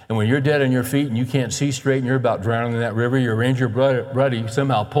 And when you're dead on your feet and you can't see straight and you're about drowning in that river, your Ranger buddy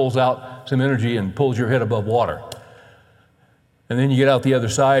somehow pulls out some energy and pulls your head above water. And then you get out the other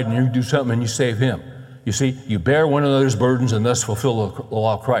side and you do something and you save him. You see, you bear one another's burdens and thus fulfill the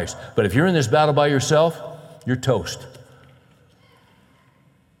law of Christ. But if you're in this battle by yourself, you're toast.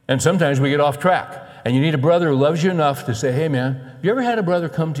 And sometimes we get off track. And you need a brother who loves you enough to say, hey man, have you ever had a brother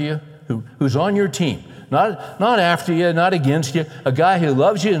come to you who's on your team? Not after you, not against you. A guy who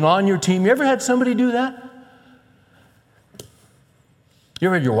loves you and on your team. You ever had somebody do that? You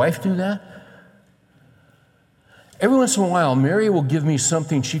ever had your wife do that? Every once in a while, Mary will give me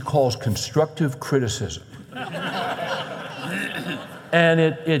something she calls constructive criticism. And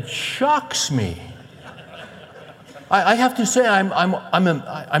it shocks me. I have to say,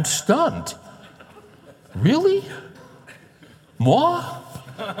 I'm stunned. Really? Moi?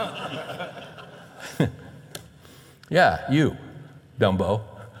 Yeah, you, Dumbo.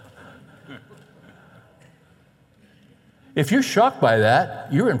 If you're shocked by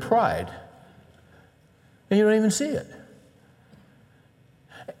that, you're in pride. And you don't even see it.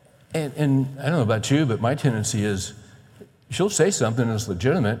 And I don't know about you, but my tendency is she'll say something that's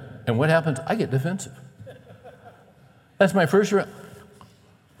legitimate, and what happens? I get defensive. That's my first reaction.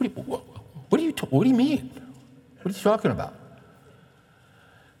 What do you mean? What are you talking about?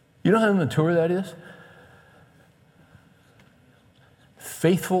 You know how mature that is?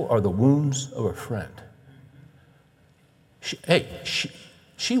 Faithful are the wounds of a friend.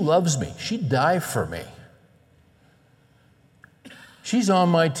 She loves me. She'd die for me. She's on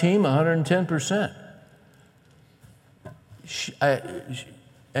my team 110%.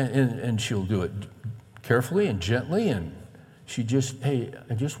 And she'll do it carefully and gently, and she just, hey,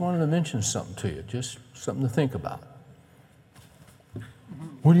 I just wanted to mention something to you, just something to think about.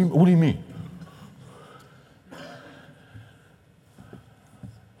 What do you mean?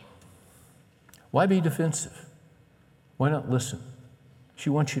 Why be defensive? Why not listen? She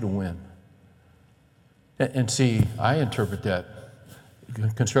wants you to win. And see, I interpret that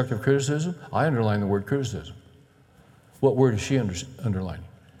constructive criticism. I underline the word criticism. What word is she underlining?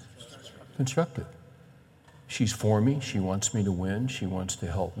 Constructive. She's for me. She wants me to win. She wants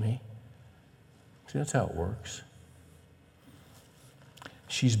to help me. See, that's how it works.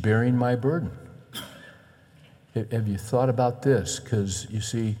 She's bearing my burden. Have you thought about this? Because, you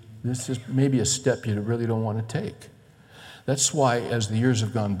see, this is maybe a step you really don't want to take. That's why, as the years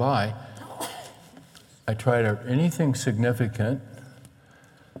have gone by, I try to, anything significant,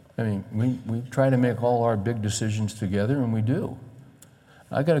 I mean, we try to make all our big decisions together, and we do.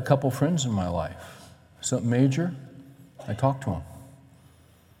 I got a couple friends in my life. Something major, I talk to them.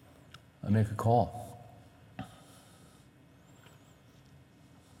 I make a call.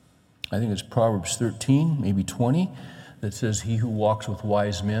 I think it's Proverbs 13, maybe 20, that says, he who walks with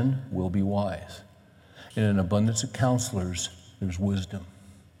wise men will be wise. In an abundance of counselors, there's wisdom.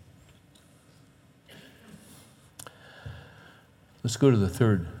 Let's go to the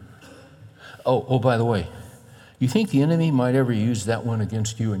third. Oh, by the way, you think the enemy might ever use that one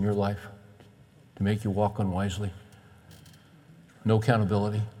against you in your life to make you walk unwisely? No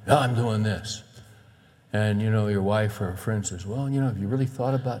accountability. No, I'm doing this. And, your wife or a friend says, well, have you really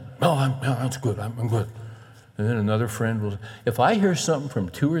thought about it? No, that's good. I'm good. And then another friend will, if I hear something from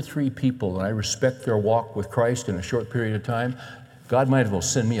 2 or 3 people and I respect their walk with Christ in a short period of time, God might as well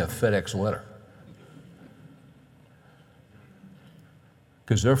send me a FedEx letter.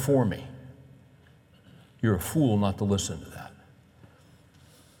 Because they're for me. You're a fool not to listen to that.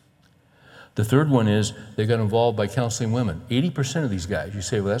 The third one is they got involved by counseling women. 80% of these guys, you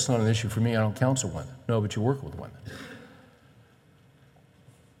say, well, that's not an issue for me. I don't counsel women. No, but you work with women.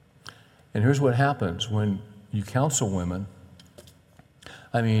 And here's what happens when you counsel women.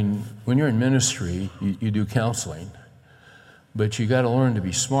 I mean, when you're in ministry, you do counseling, but you got to learn to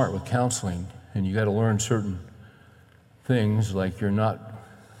be smart with counseling, and you got to learn certain things, like you're not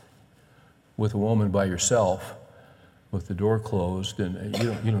with a woman by yourself with the door closed, and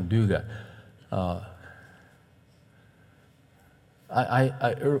you don't do that.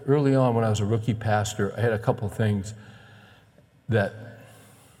 Early on, when I was a rookie pastor, I had a couple of things that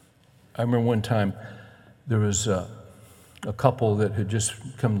I remember. One time there was a couple that had just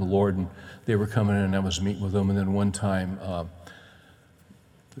come to the Lord, and they were coming in, and I was meeting with them. And then one time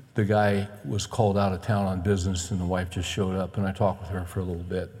the guy was called out of town on business, and the wife just showed up, and I talked with her for a little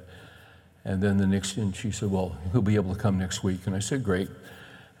bit. And then and she said, well, he'll be able to come next week. And I said, great.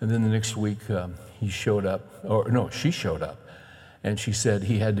 And then the next week she showed up. And she said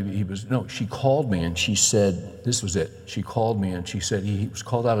she called me, and she said, this was it. She called me and she said, he was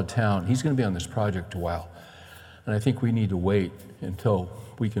called out of town. He's going to be on this project a while. And I think we need to wait until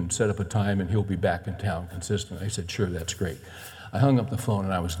we can set up a time and he'll be back in town consistent. I said, sure, that's great. I hung up the phone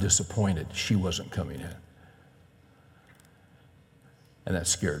and I was disappointed she wasn't coming in. And that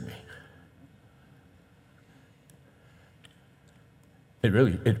scared me.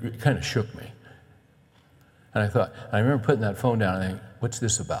 it kind of shook me. And I remember putting that phone down and thinking, what's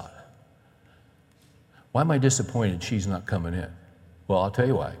this about? Why am I disappointed she's not coming in? Well, I'll tell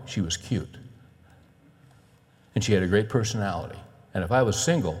you why. She was cute. And she had a great personality. And if I was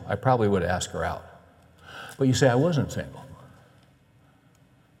single, I probably would have asked her out. But you say I wasn't single.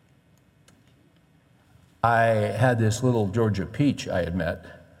 I had this little Georgia peach I had met,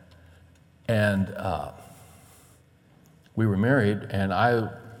 and we were married, and I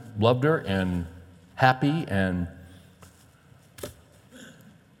loved her and happy, and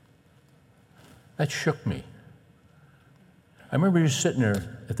that shook me. I remember just sitting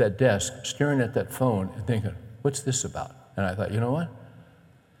there at that desk, staring at that phone and thinking, what's this about? And I thought, you know what?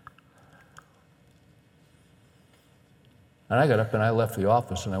 And I got up and I left the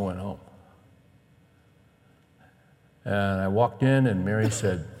office and I went home. And I walked in and Mary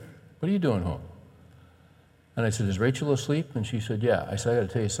said, what are you doing home? And I said, is Rachel asleep? And she said, yeah. I said, I got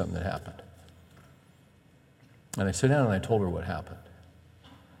to tell you something that happened. And I sat down and I told her what happened.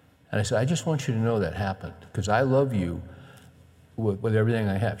 And I said, I just want you to know that happened because I love you with everything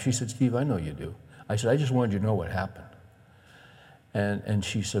I have. She said, Steve, I know you do. I said, I just wanted you to know what happened. And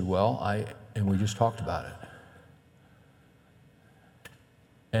she said, well, and we just talked about it.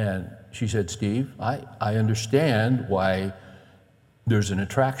 And she said, Steve, I understand why there's an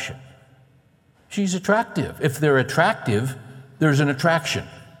attraction. She's attractive. If they're attractive, there's an attraction,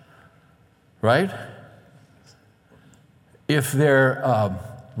 right? If they're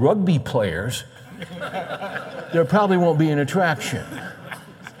rugby players, there probably won't be an attraction.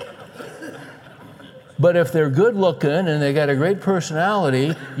 But if they're good looking and they got a great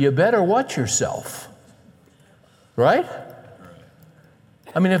personality, you better watch yourself, right?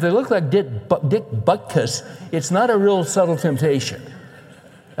 I mean, if they look like Dick Butkus, it's not a real subtle temptation.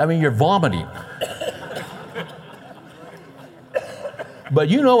 I mean, you're vomiting. But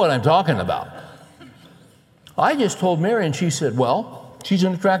you know what I'm talking about. I just told Mary, and she said, well, she's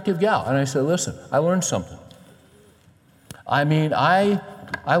an attractive gal. And I said, listen, I learned something. I mean, I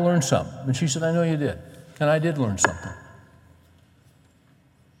learned something. And she said, I know you did. And I did learn something.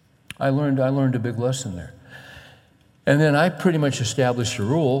 I learned a big lesson there. And then I pretty much established a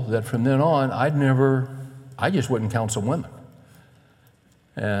rule that from then on, I just wouldn't counsel women.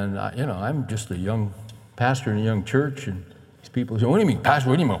 And, I'm just a young pastor in a young church, and these people say, what do you mean, pastor?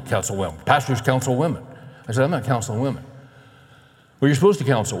 What do you mean counsel women? Pastors counsel women. I said, I'm not counseling women. Well, you're supposed to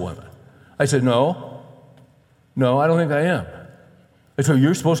counsel women. I said, no, I don't think I am. I said,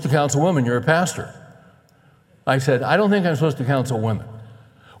 you're supposed to counsel women. You're a pastor. I said, I don't think I'm supposed to counsel women.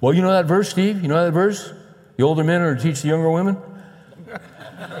 Well, you know that verse, Steve? You know that verse? The older men are to teach the younger women?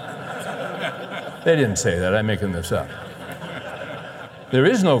 They didn't say that. I'm making this up. There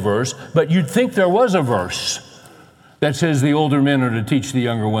is no verse, but you'd think there was a verse that says the older men are to teach the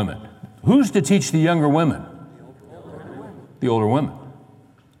younger women. Who's to teach the younger women? The older women.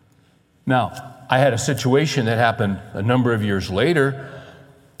 Now, I had a situation that happened a number of years later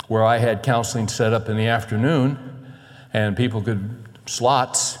where I had counseling set up in the afternoon and people could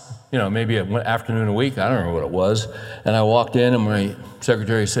slots, maybe an afternoon a week, I don't know what it was. And I walked in and my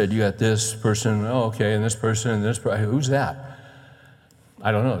secretary said, you got this person, oh, okay, and this person, and this person, who's that?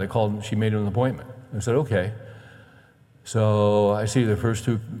 I don't know, she made an appointment. I said, okay. So I see the first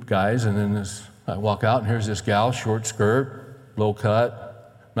two guys and then I walk out and here's this gal, short skirt, low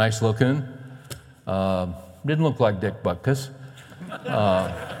cut, nice looking. Didn't look like Dick Butkus.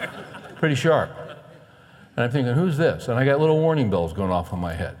 Pretty sharp. And I'm thinking, who's this? And I got little warning bells going off on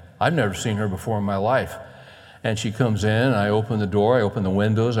my head. I've never seen her before in my life. And she comes in, I open the door, I open the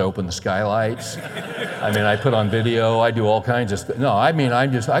windows, I open the skylights. I put on video, I do all kinds of stuff. No, I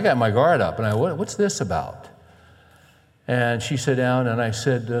got my guard up. And what's this about? And she sat down and I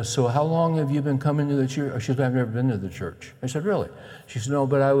said, so how long have you been coming to the church? She said, I've never been to the church. I said, really? She said, no,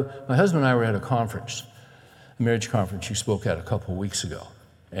 but my husband and I were at a conference, a marriage conference she spoke at a couple of weeks ago.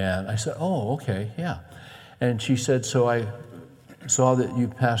 And I said, oh, okay, yeah. And she said, so I saw that you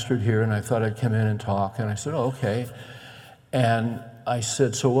pastored here and I thought I'd come in and talk. And I said, oh, okay. And I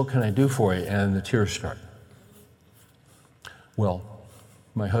said, so what can I do for you? And the tears started. Well,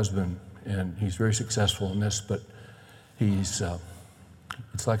 my husband, and he's very successful in this, but it's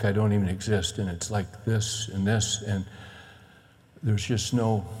like I don't even exist, and it's like this, and there's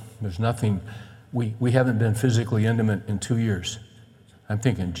nothing. We haven't been physically intimate in 2 years. I'm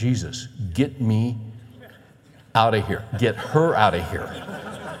thinking, Jesus, get me out of here. Get her out of here.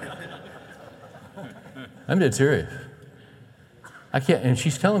 I'm dead serious. I can't, and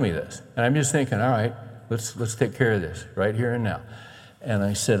she's telling me this, and I'm just thinking, all right, let's take care of this right here and now. And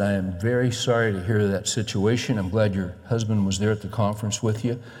I said, I am very sorry to hear that situation. I'm glad your husband was there at the conference with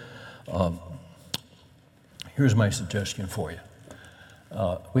you. Here's my suggestion for you.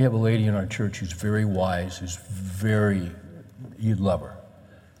 We have a lady in our church who's very wise, you'd love her.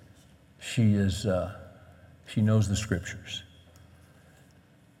 She knows the scriptures.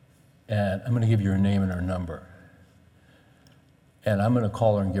 And I'm going to give you her name and her number. And I'm going to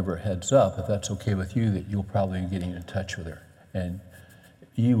call her and give her a heads up, if that's okay with you, that you'll probably be getting in touch with her. And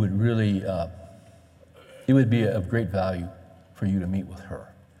you would really, it would be of great value for you to meet with her.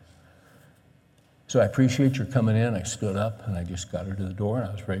 So I appreciate your coming in. I stood up and I just got her to the door, and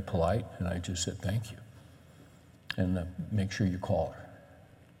I was very polite, and I just said thank you. And make sure you call her.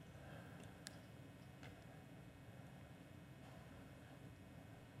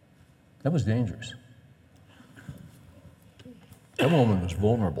 That was dangerous. That woman was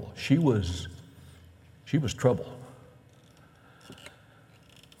vulnerable. She was trouble.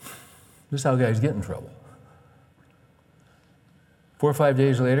 This is how guys get in trouble. 4 or 5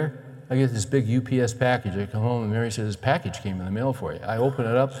 days later, I get this big UPS package. I come home and Mary says, this package came in the mail for you. I open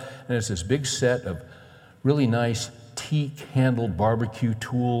it up and it's this big set of really nice teak-handled barbecue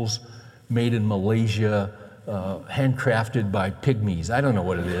tools made in Malaysia, handcrafted by pygmies. I don't know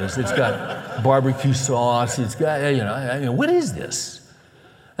what it is. It's got barbecue sauce. It's got, what is this?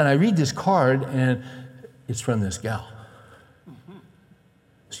 And I read this card and it's from this gal.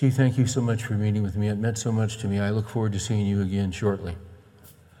 Steve, thank you so much for meeting with me. It meant so much to me. I look forward to seeing you again shortly.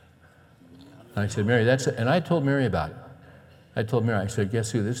 And I said, Mary, that's it. And I told Mary about it. I told Mary, I said,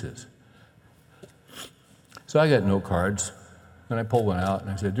 guess who this is? So I got note cards, and I pulled one out,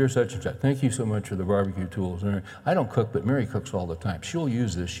 and I said, dear such and such, thank you so much for the barbecue tools. And I don't cook, but Mary cooks all the time. She'll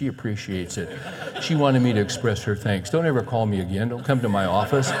use this. She appreciates it. She wanted me to express her thanks. Don't ever call me again. Don't come to my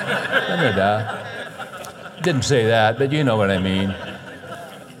office. Didn't say that, but you know what I mean.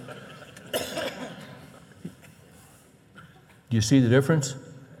 Do you see the difference?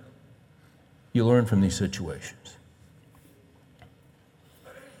 You learn from these situations.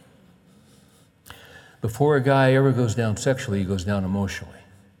 Before a guy ever goes down sexually, he goes down emotionally.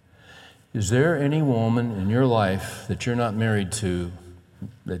 Is there any woman in your life that you're not married to,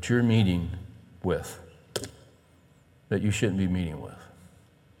 that you're meeting with, that you shouldn't be meeting with?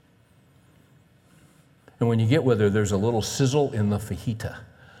 And when you get with her, there's a little sizzle in the fajita.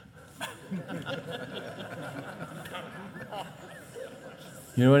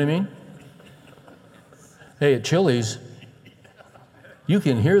 You know what I mean? Hey, at Chili's, you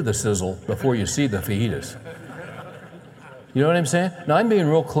can hear the sizzle before you see the fajitas. You know what I'm saying? Now, I'm being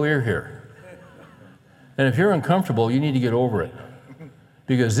real clear here. And if you're uncomfortable, you need to get over it.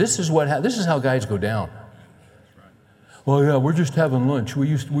 Because this is how guys go down. Well, yeah, we're just having lunch.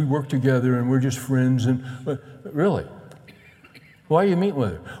 We work together and we're just friends. And really? Why are you meeting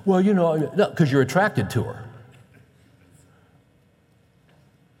with her? Well, no, because you're attracted to her.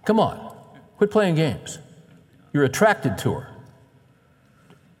 Come on, quit playing games. You're attracted to her.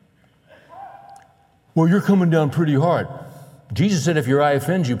 Well, you're coming down pretty hard. Jesus said if your eye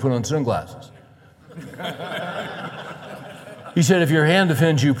offends you, put on sunglasses. He said if your hand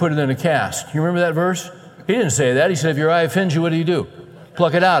offends you, put it in a cast. You remember that verse? He didn't say that. He said if your eye offends you, what do?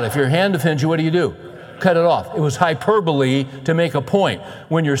 Pluck it out. If your hand offends you, what do? Cut it off. It was hyperbole to make a point.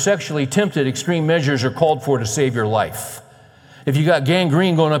 When you're sexually tempted, extreme measures are called for to save your life. If you got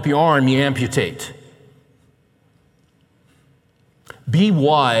gangrene going up your arm, you amputate. Be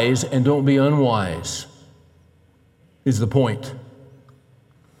wise and don't be unwise is the point.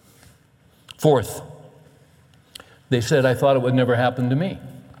 Fourth, they said, I thought it would never happen to me.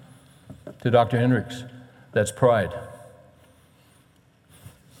 To Dr. Hendricks, that's pride.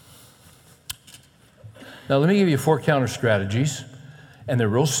 Now, let me give you 4 counter strategies, and they're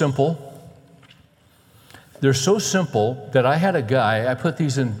real simple. They're so simple that I had a guy, I put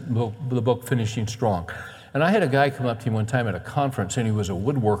these in the book, Finishing Strong, and I had a guy come up to me one time at a conference, and he was a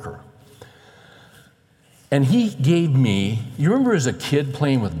woodworker. And he gave me, you remember as a kid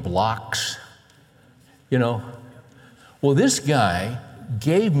playing with blocks? Well, this guy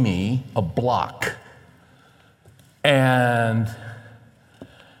gave me a block, and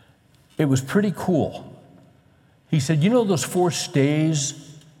it was pretty cool. He said, those 4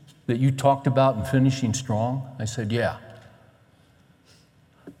 stays that you talked about in Finishing Strong? I said, yeah.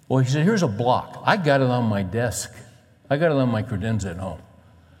 Well, he said, here's a block. I got it on my desk. I got it on my credenza at home.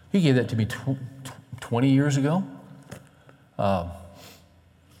 He gave that to me 20 years ago.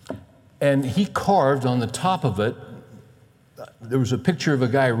 And he carved on the top of it, there was a picture of a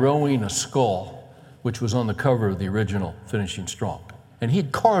guy rowing a skull, which was on the cover of the original Finishing Strong. And he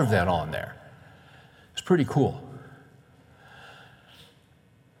had carved that on there. It's pretty cool.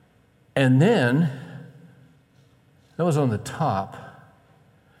 And then, that was on the top.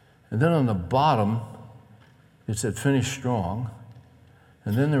 And then on the bottom, it said finish strong.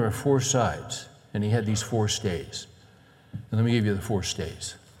 And then there were 4 sides. And he had these 4 stays. And let me give you the 4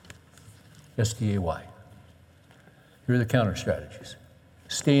 stays. S-T-A-Y. Here are the counter strategies.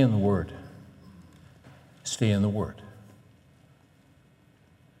 Stay in the Word. Stay in the Word.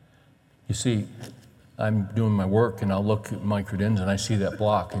 You see, I'm doing my work and I'll look at my credens and I see that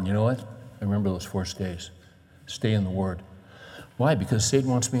block. And you know what? I remember those 4 stays. Stay in the Word. Why? Because Satan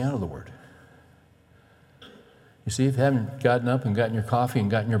wants me out of the Word. You see, if you haven't gotten up and gotten your coffee and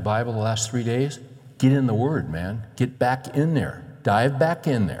gotten your Bible the last 3 days, get in the Word, man. Get back in there. Dive back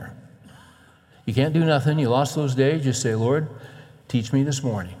in there. You can't do nothing. You lost those days. Just say, Lord, teach me this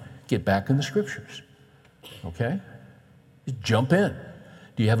morning. Get back in the Scriptures. Okay? Just jump in.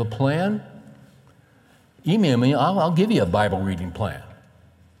 Do you have a plan? Email me. I'll give you a Bible reading plan.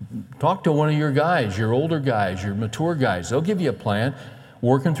 Talk to one of your guys, your older guys, your mature guys. They'll give you a plan.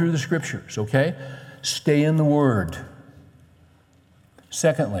 Working through the Scriptures, okay? Stay in the Word.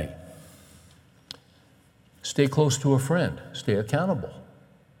 Secondly, stay close to a friend. Stay accountable.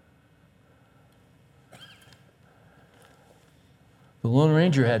 The Lone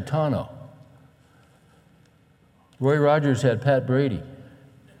Ranger had Tano. Roy Rogers had Pat Brady.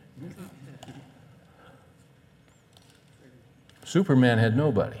 Superman had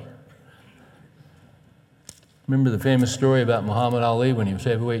nobody. Remember the famous story about Muhammad Ali when he was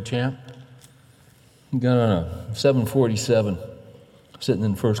heavyweight champ? He got on a 747, sitting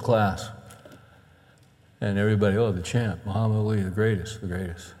in first class. And everybody, oh, the champ, Muhammad Ali, the greatest, the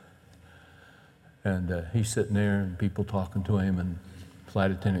greatest. And he's sitting there and people talking to him, and the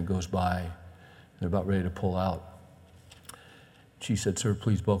flight attendant goes by. They're about ready to pull out. She said, sir,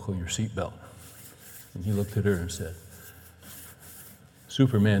 please buckle your seatbelt. And he looked at her and said,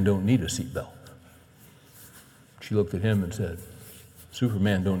 Superman don't need a seatbelt. She looked at him and said,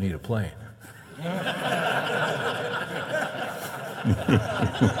 Superman don't need a plane.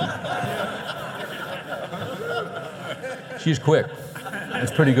 She's quick.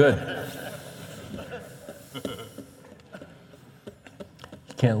 That's pretty good.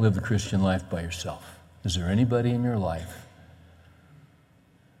 You can't live the Christian life by yourself. Is there anybody in your life?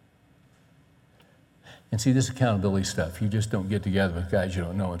 And see, this accountability stuff, you just don't get together with guys you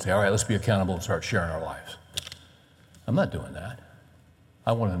don't know and say, all right, let's be accountable and start sharing our lives. I'm not doing that.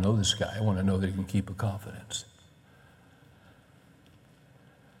 I want to know this guy. I want to know that he can keep a confidence.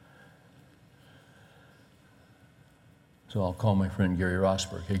 So I'll call my friend Gary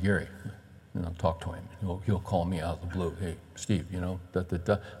Rosberg. Hey, Gary. And I'll talk to him. He'll call me out of the blue. Hey, Steve, you know,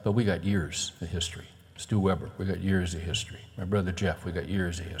 but we got years of history. Stu Weber, we got years of history. My brother Jeff, we got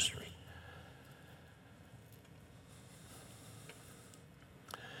years of history.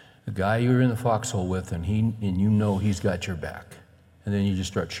 The guy you're in the foxhole with, and you know he's got your back. And then you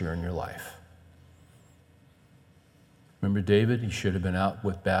just start sharing your life. Remember David? He should have been out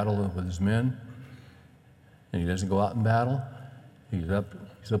with battle with his men. And he doesn't go out in battle. He's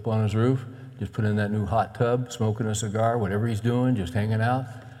up on his roof, just put in that new hot tub, smoking a cigar, whatever he's doing, just hanging out.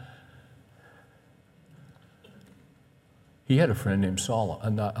 He had a friend named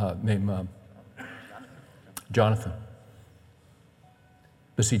Jonathan.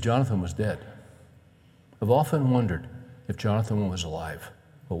 But see, Jonathan was dead. I've often wondered if Jonathan was alive,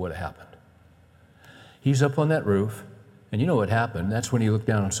 what would have happened? He's up on that roof, and you know what happened? That's when he looked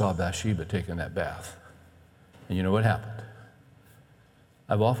down and saw Bathsheba taking that bath. And you know what happened?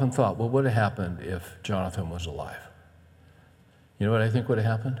 I've often thought, what would have happened if Jonathan was alive? You know what I think would have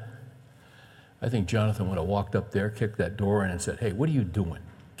happened? I think Jonathan would have walked up there, kicked that door in, and said, hey, what are you doing?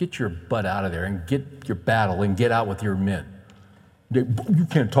 Get your butt out of there and get your battle and get out with your men. You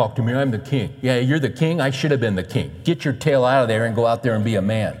can't talk to me, I'm the king. Yeah, you're the king, I should have been the king. Get your tail out of there and go out there and be a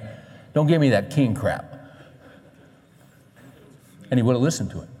man. Don't give me that king crap. And he would have listened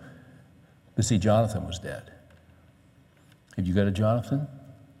to him. But see, Jonathan was dead. Have you got a Jonathan?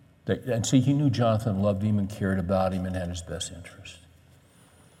 And see, he knew Jonathan loved him and cared about him and had his best interest.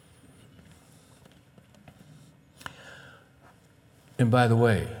 And by the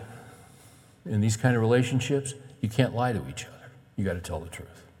way, in these kind of relationships, you can't lie to each other. You got to tell the truth.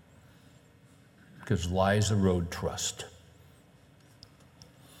 Because lies erode trust.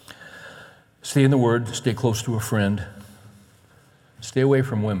 Stay in the Word, stay close to a friend. Stay away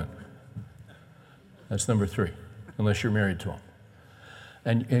from women. That's number 3, unless you're married to them.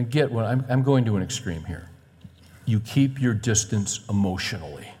 And get what I'm going to an extreme here. You keep your distance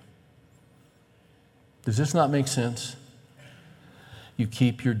emotionally. Does this not make sense? You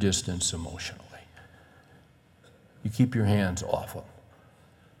keep your distance emotionally. You keep your hands off them.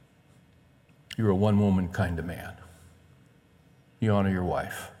 You're a one-woman kind of man. You honor your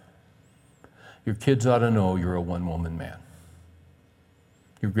wife. Your kids ought to know you're a one-woman man.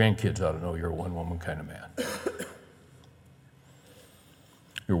 Your grandkids ought to know you're a one-woman kind of man.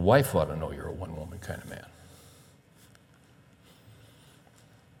 Your wife ought to know you're a one-woman kind of man.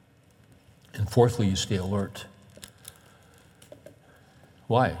 And fourthly, you stay alert.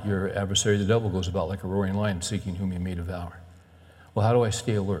 Why? Your adversary, the devil, goes about like a roaring lion seeking whom he may devour. Well, how do I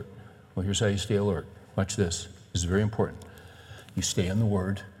stay alert? Well, here's how you stay alert. Watch this. This is very important. You stay in the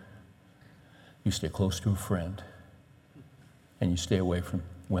Word, you stay close to a friend, and you stay away from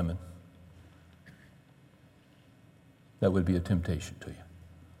women. That would be a temptation to you.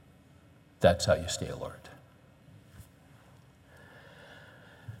 That's how you stay alert.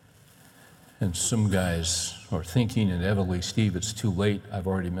 And some guys are thinking inevitably, Steve, it's too late. I've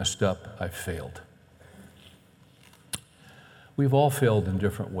already messed up. I've failed. We've all failed in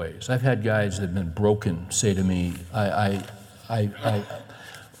different ways. I've had guys that have been broken say to me, I've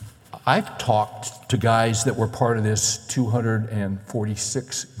talked to guys that were part of this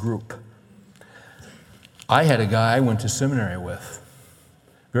 246 group. I had a guy I went to seminary with,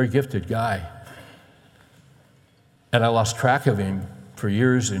 very gifted guy, and I lost track of him for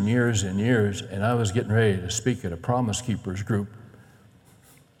years and years and years, and I was getting ready to speak at a Promise Keepers group.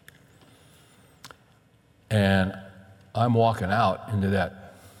 And I'm walking out into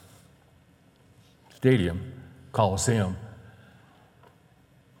that stadium, Coliseum,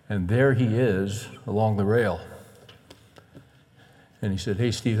 and there he is along the rail. And he said,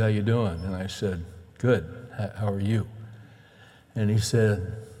 "Hey, Steve, how you doing?" And I said, "Good. How are you?" And he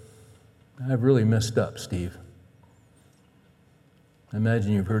said, "I've really messed up, Steve. I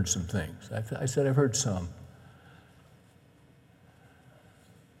imagine you've heard some things." I said, "I've heard some."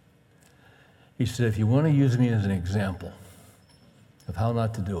 He said, "If you want to use me as an example of how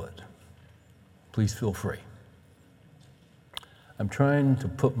not to do it, please feel free. I'm trying to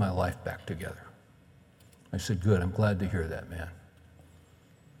put my life back together." I said, "Good, I'm glad to hear that, man.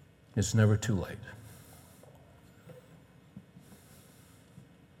 It's never too late."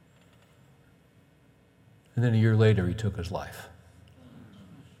 And then a year later, he took his life.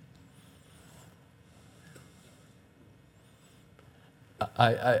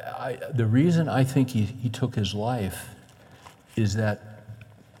 The reason I think he took his life is that,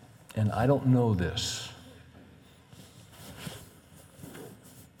 and I don't know this,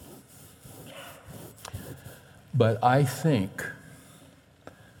 but I think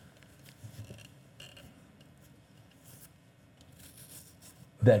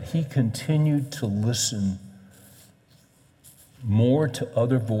that he continued to listen more to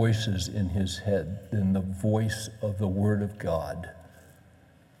other voices in his head than the voice of the Word of God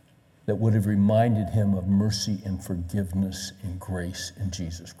that would have reminded him of mercy and forgiveness and grace in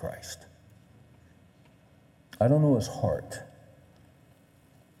Jesus Christ. I don't know his heart.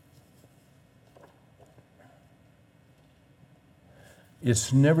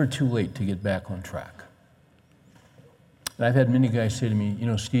 It's never too late to get back on track. And I've had many guys say to me, "You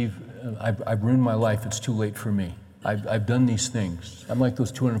know, Steve, I've ruined my life. It's too late for me. I've done these things. I'm like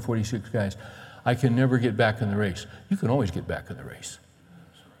those 246 guys. I can never get back in the race." You can always get back in the race.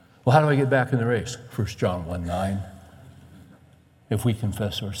 Well, how do I get back in the race? 1 John 1:9. If we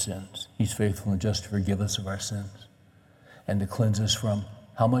confess our sins, he's faithful and just to forgive us of our sins and to cleanse us from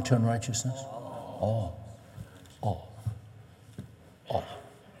how much unrighteousness? All.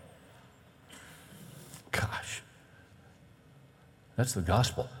 Gosh. That's the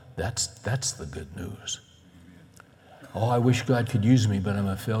gospel. That's the good news. Oh, I wish God could use me, but I'm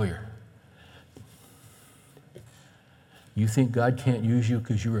a failure. You think God can't use you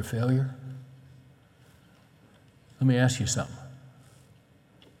because you're a failure? Let me ask you something.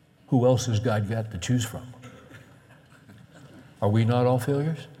 Who else has God got to choose from? Are we not all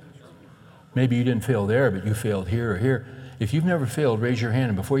failures? Maybe you didn't fail there, but you failed here or here. If you've never failed, raise your hand.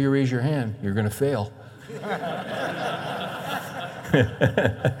 And before you raise your hand, you're going to fail.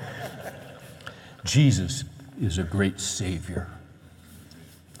 Jesus is a great Savior.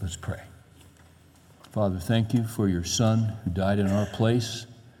 Let's pray. Father, thank you for your Son who died in our place,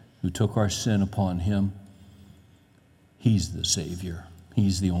 who took our sin upon him. He's the Savior.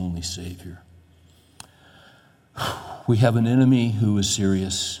 He's the only Savior. We have an enemy who is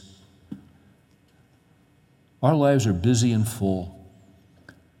serious. Our lives are busy and full.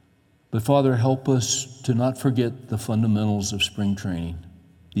 But Father, help us to not forget the fundamentals of spring training,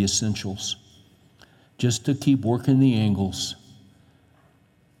 the essentials, just to keep working the angles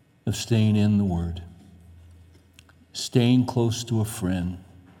of staying in the Word, staying close to a friend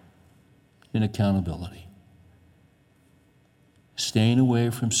in accountability, staying away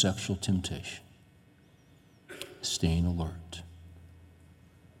from sexual temptation, staying alert.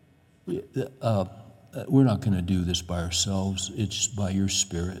 We're not going to do this by ourselves. It's by your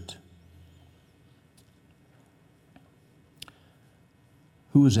Spirit.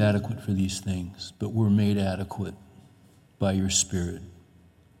 Who is adequate for these things? But we're made adequate by your Spirit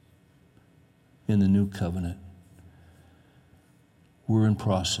in the new covenant. We're in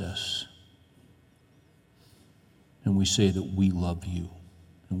process. And we say that we love you,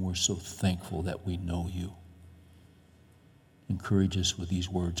 and we're so thankful that we know you. Encourage us with these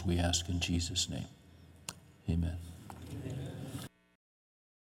words, we ask in Jesus' name. Amen.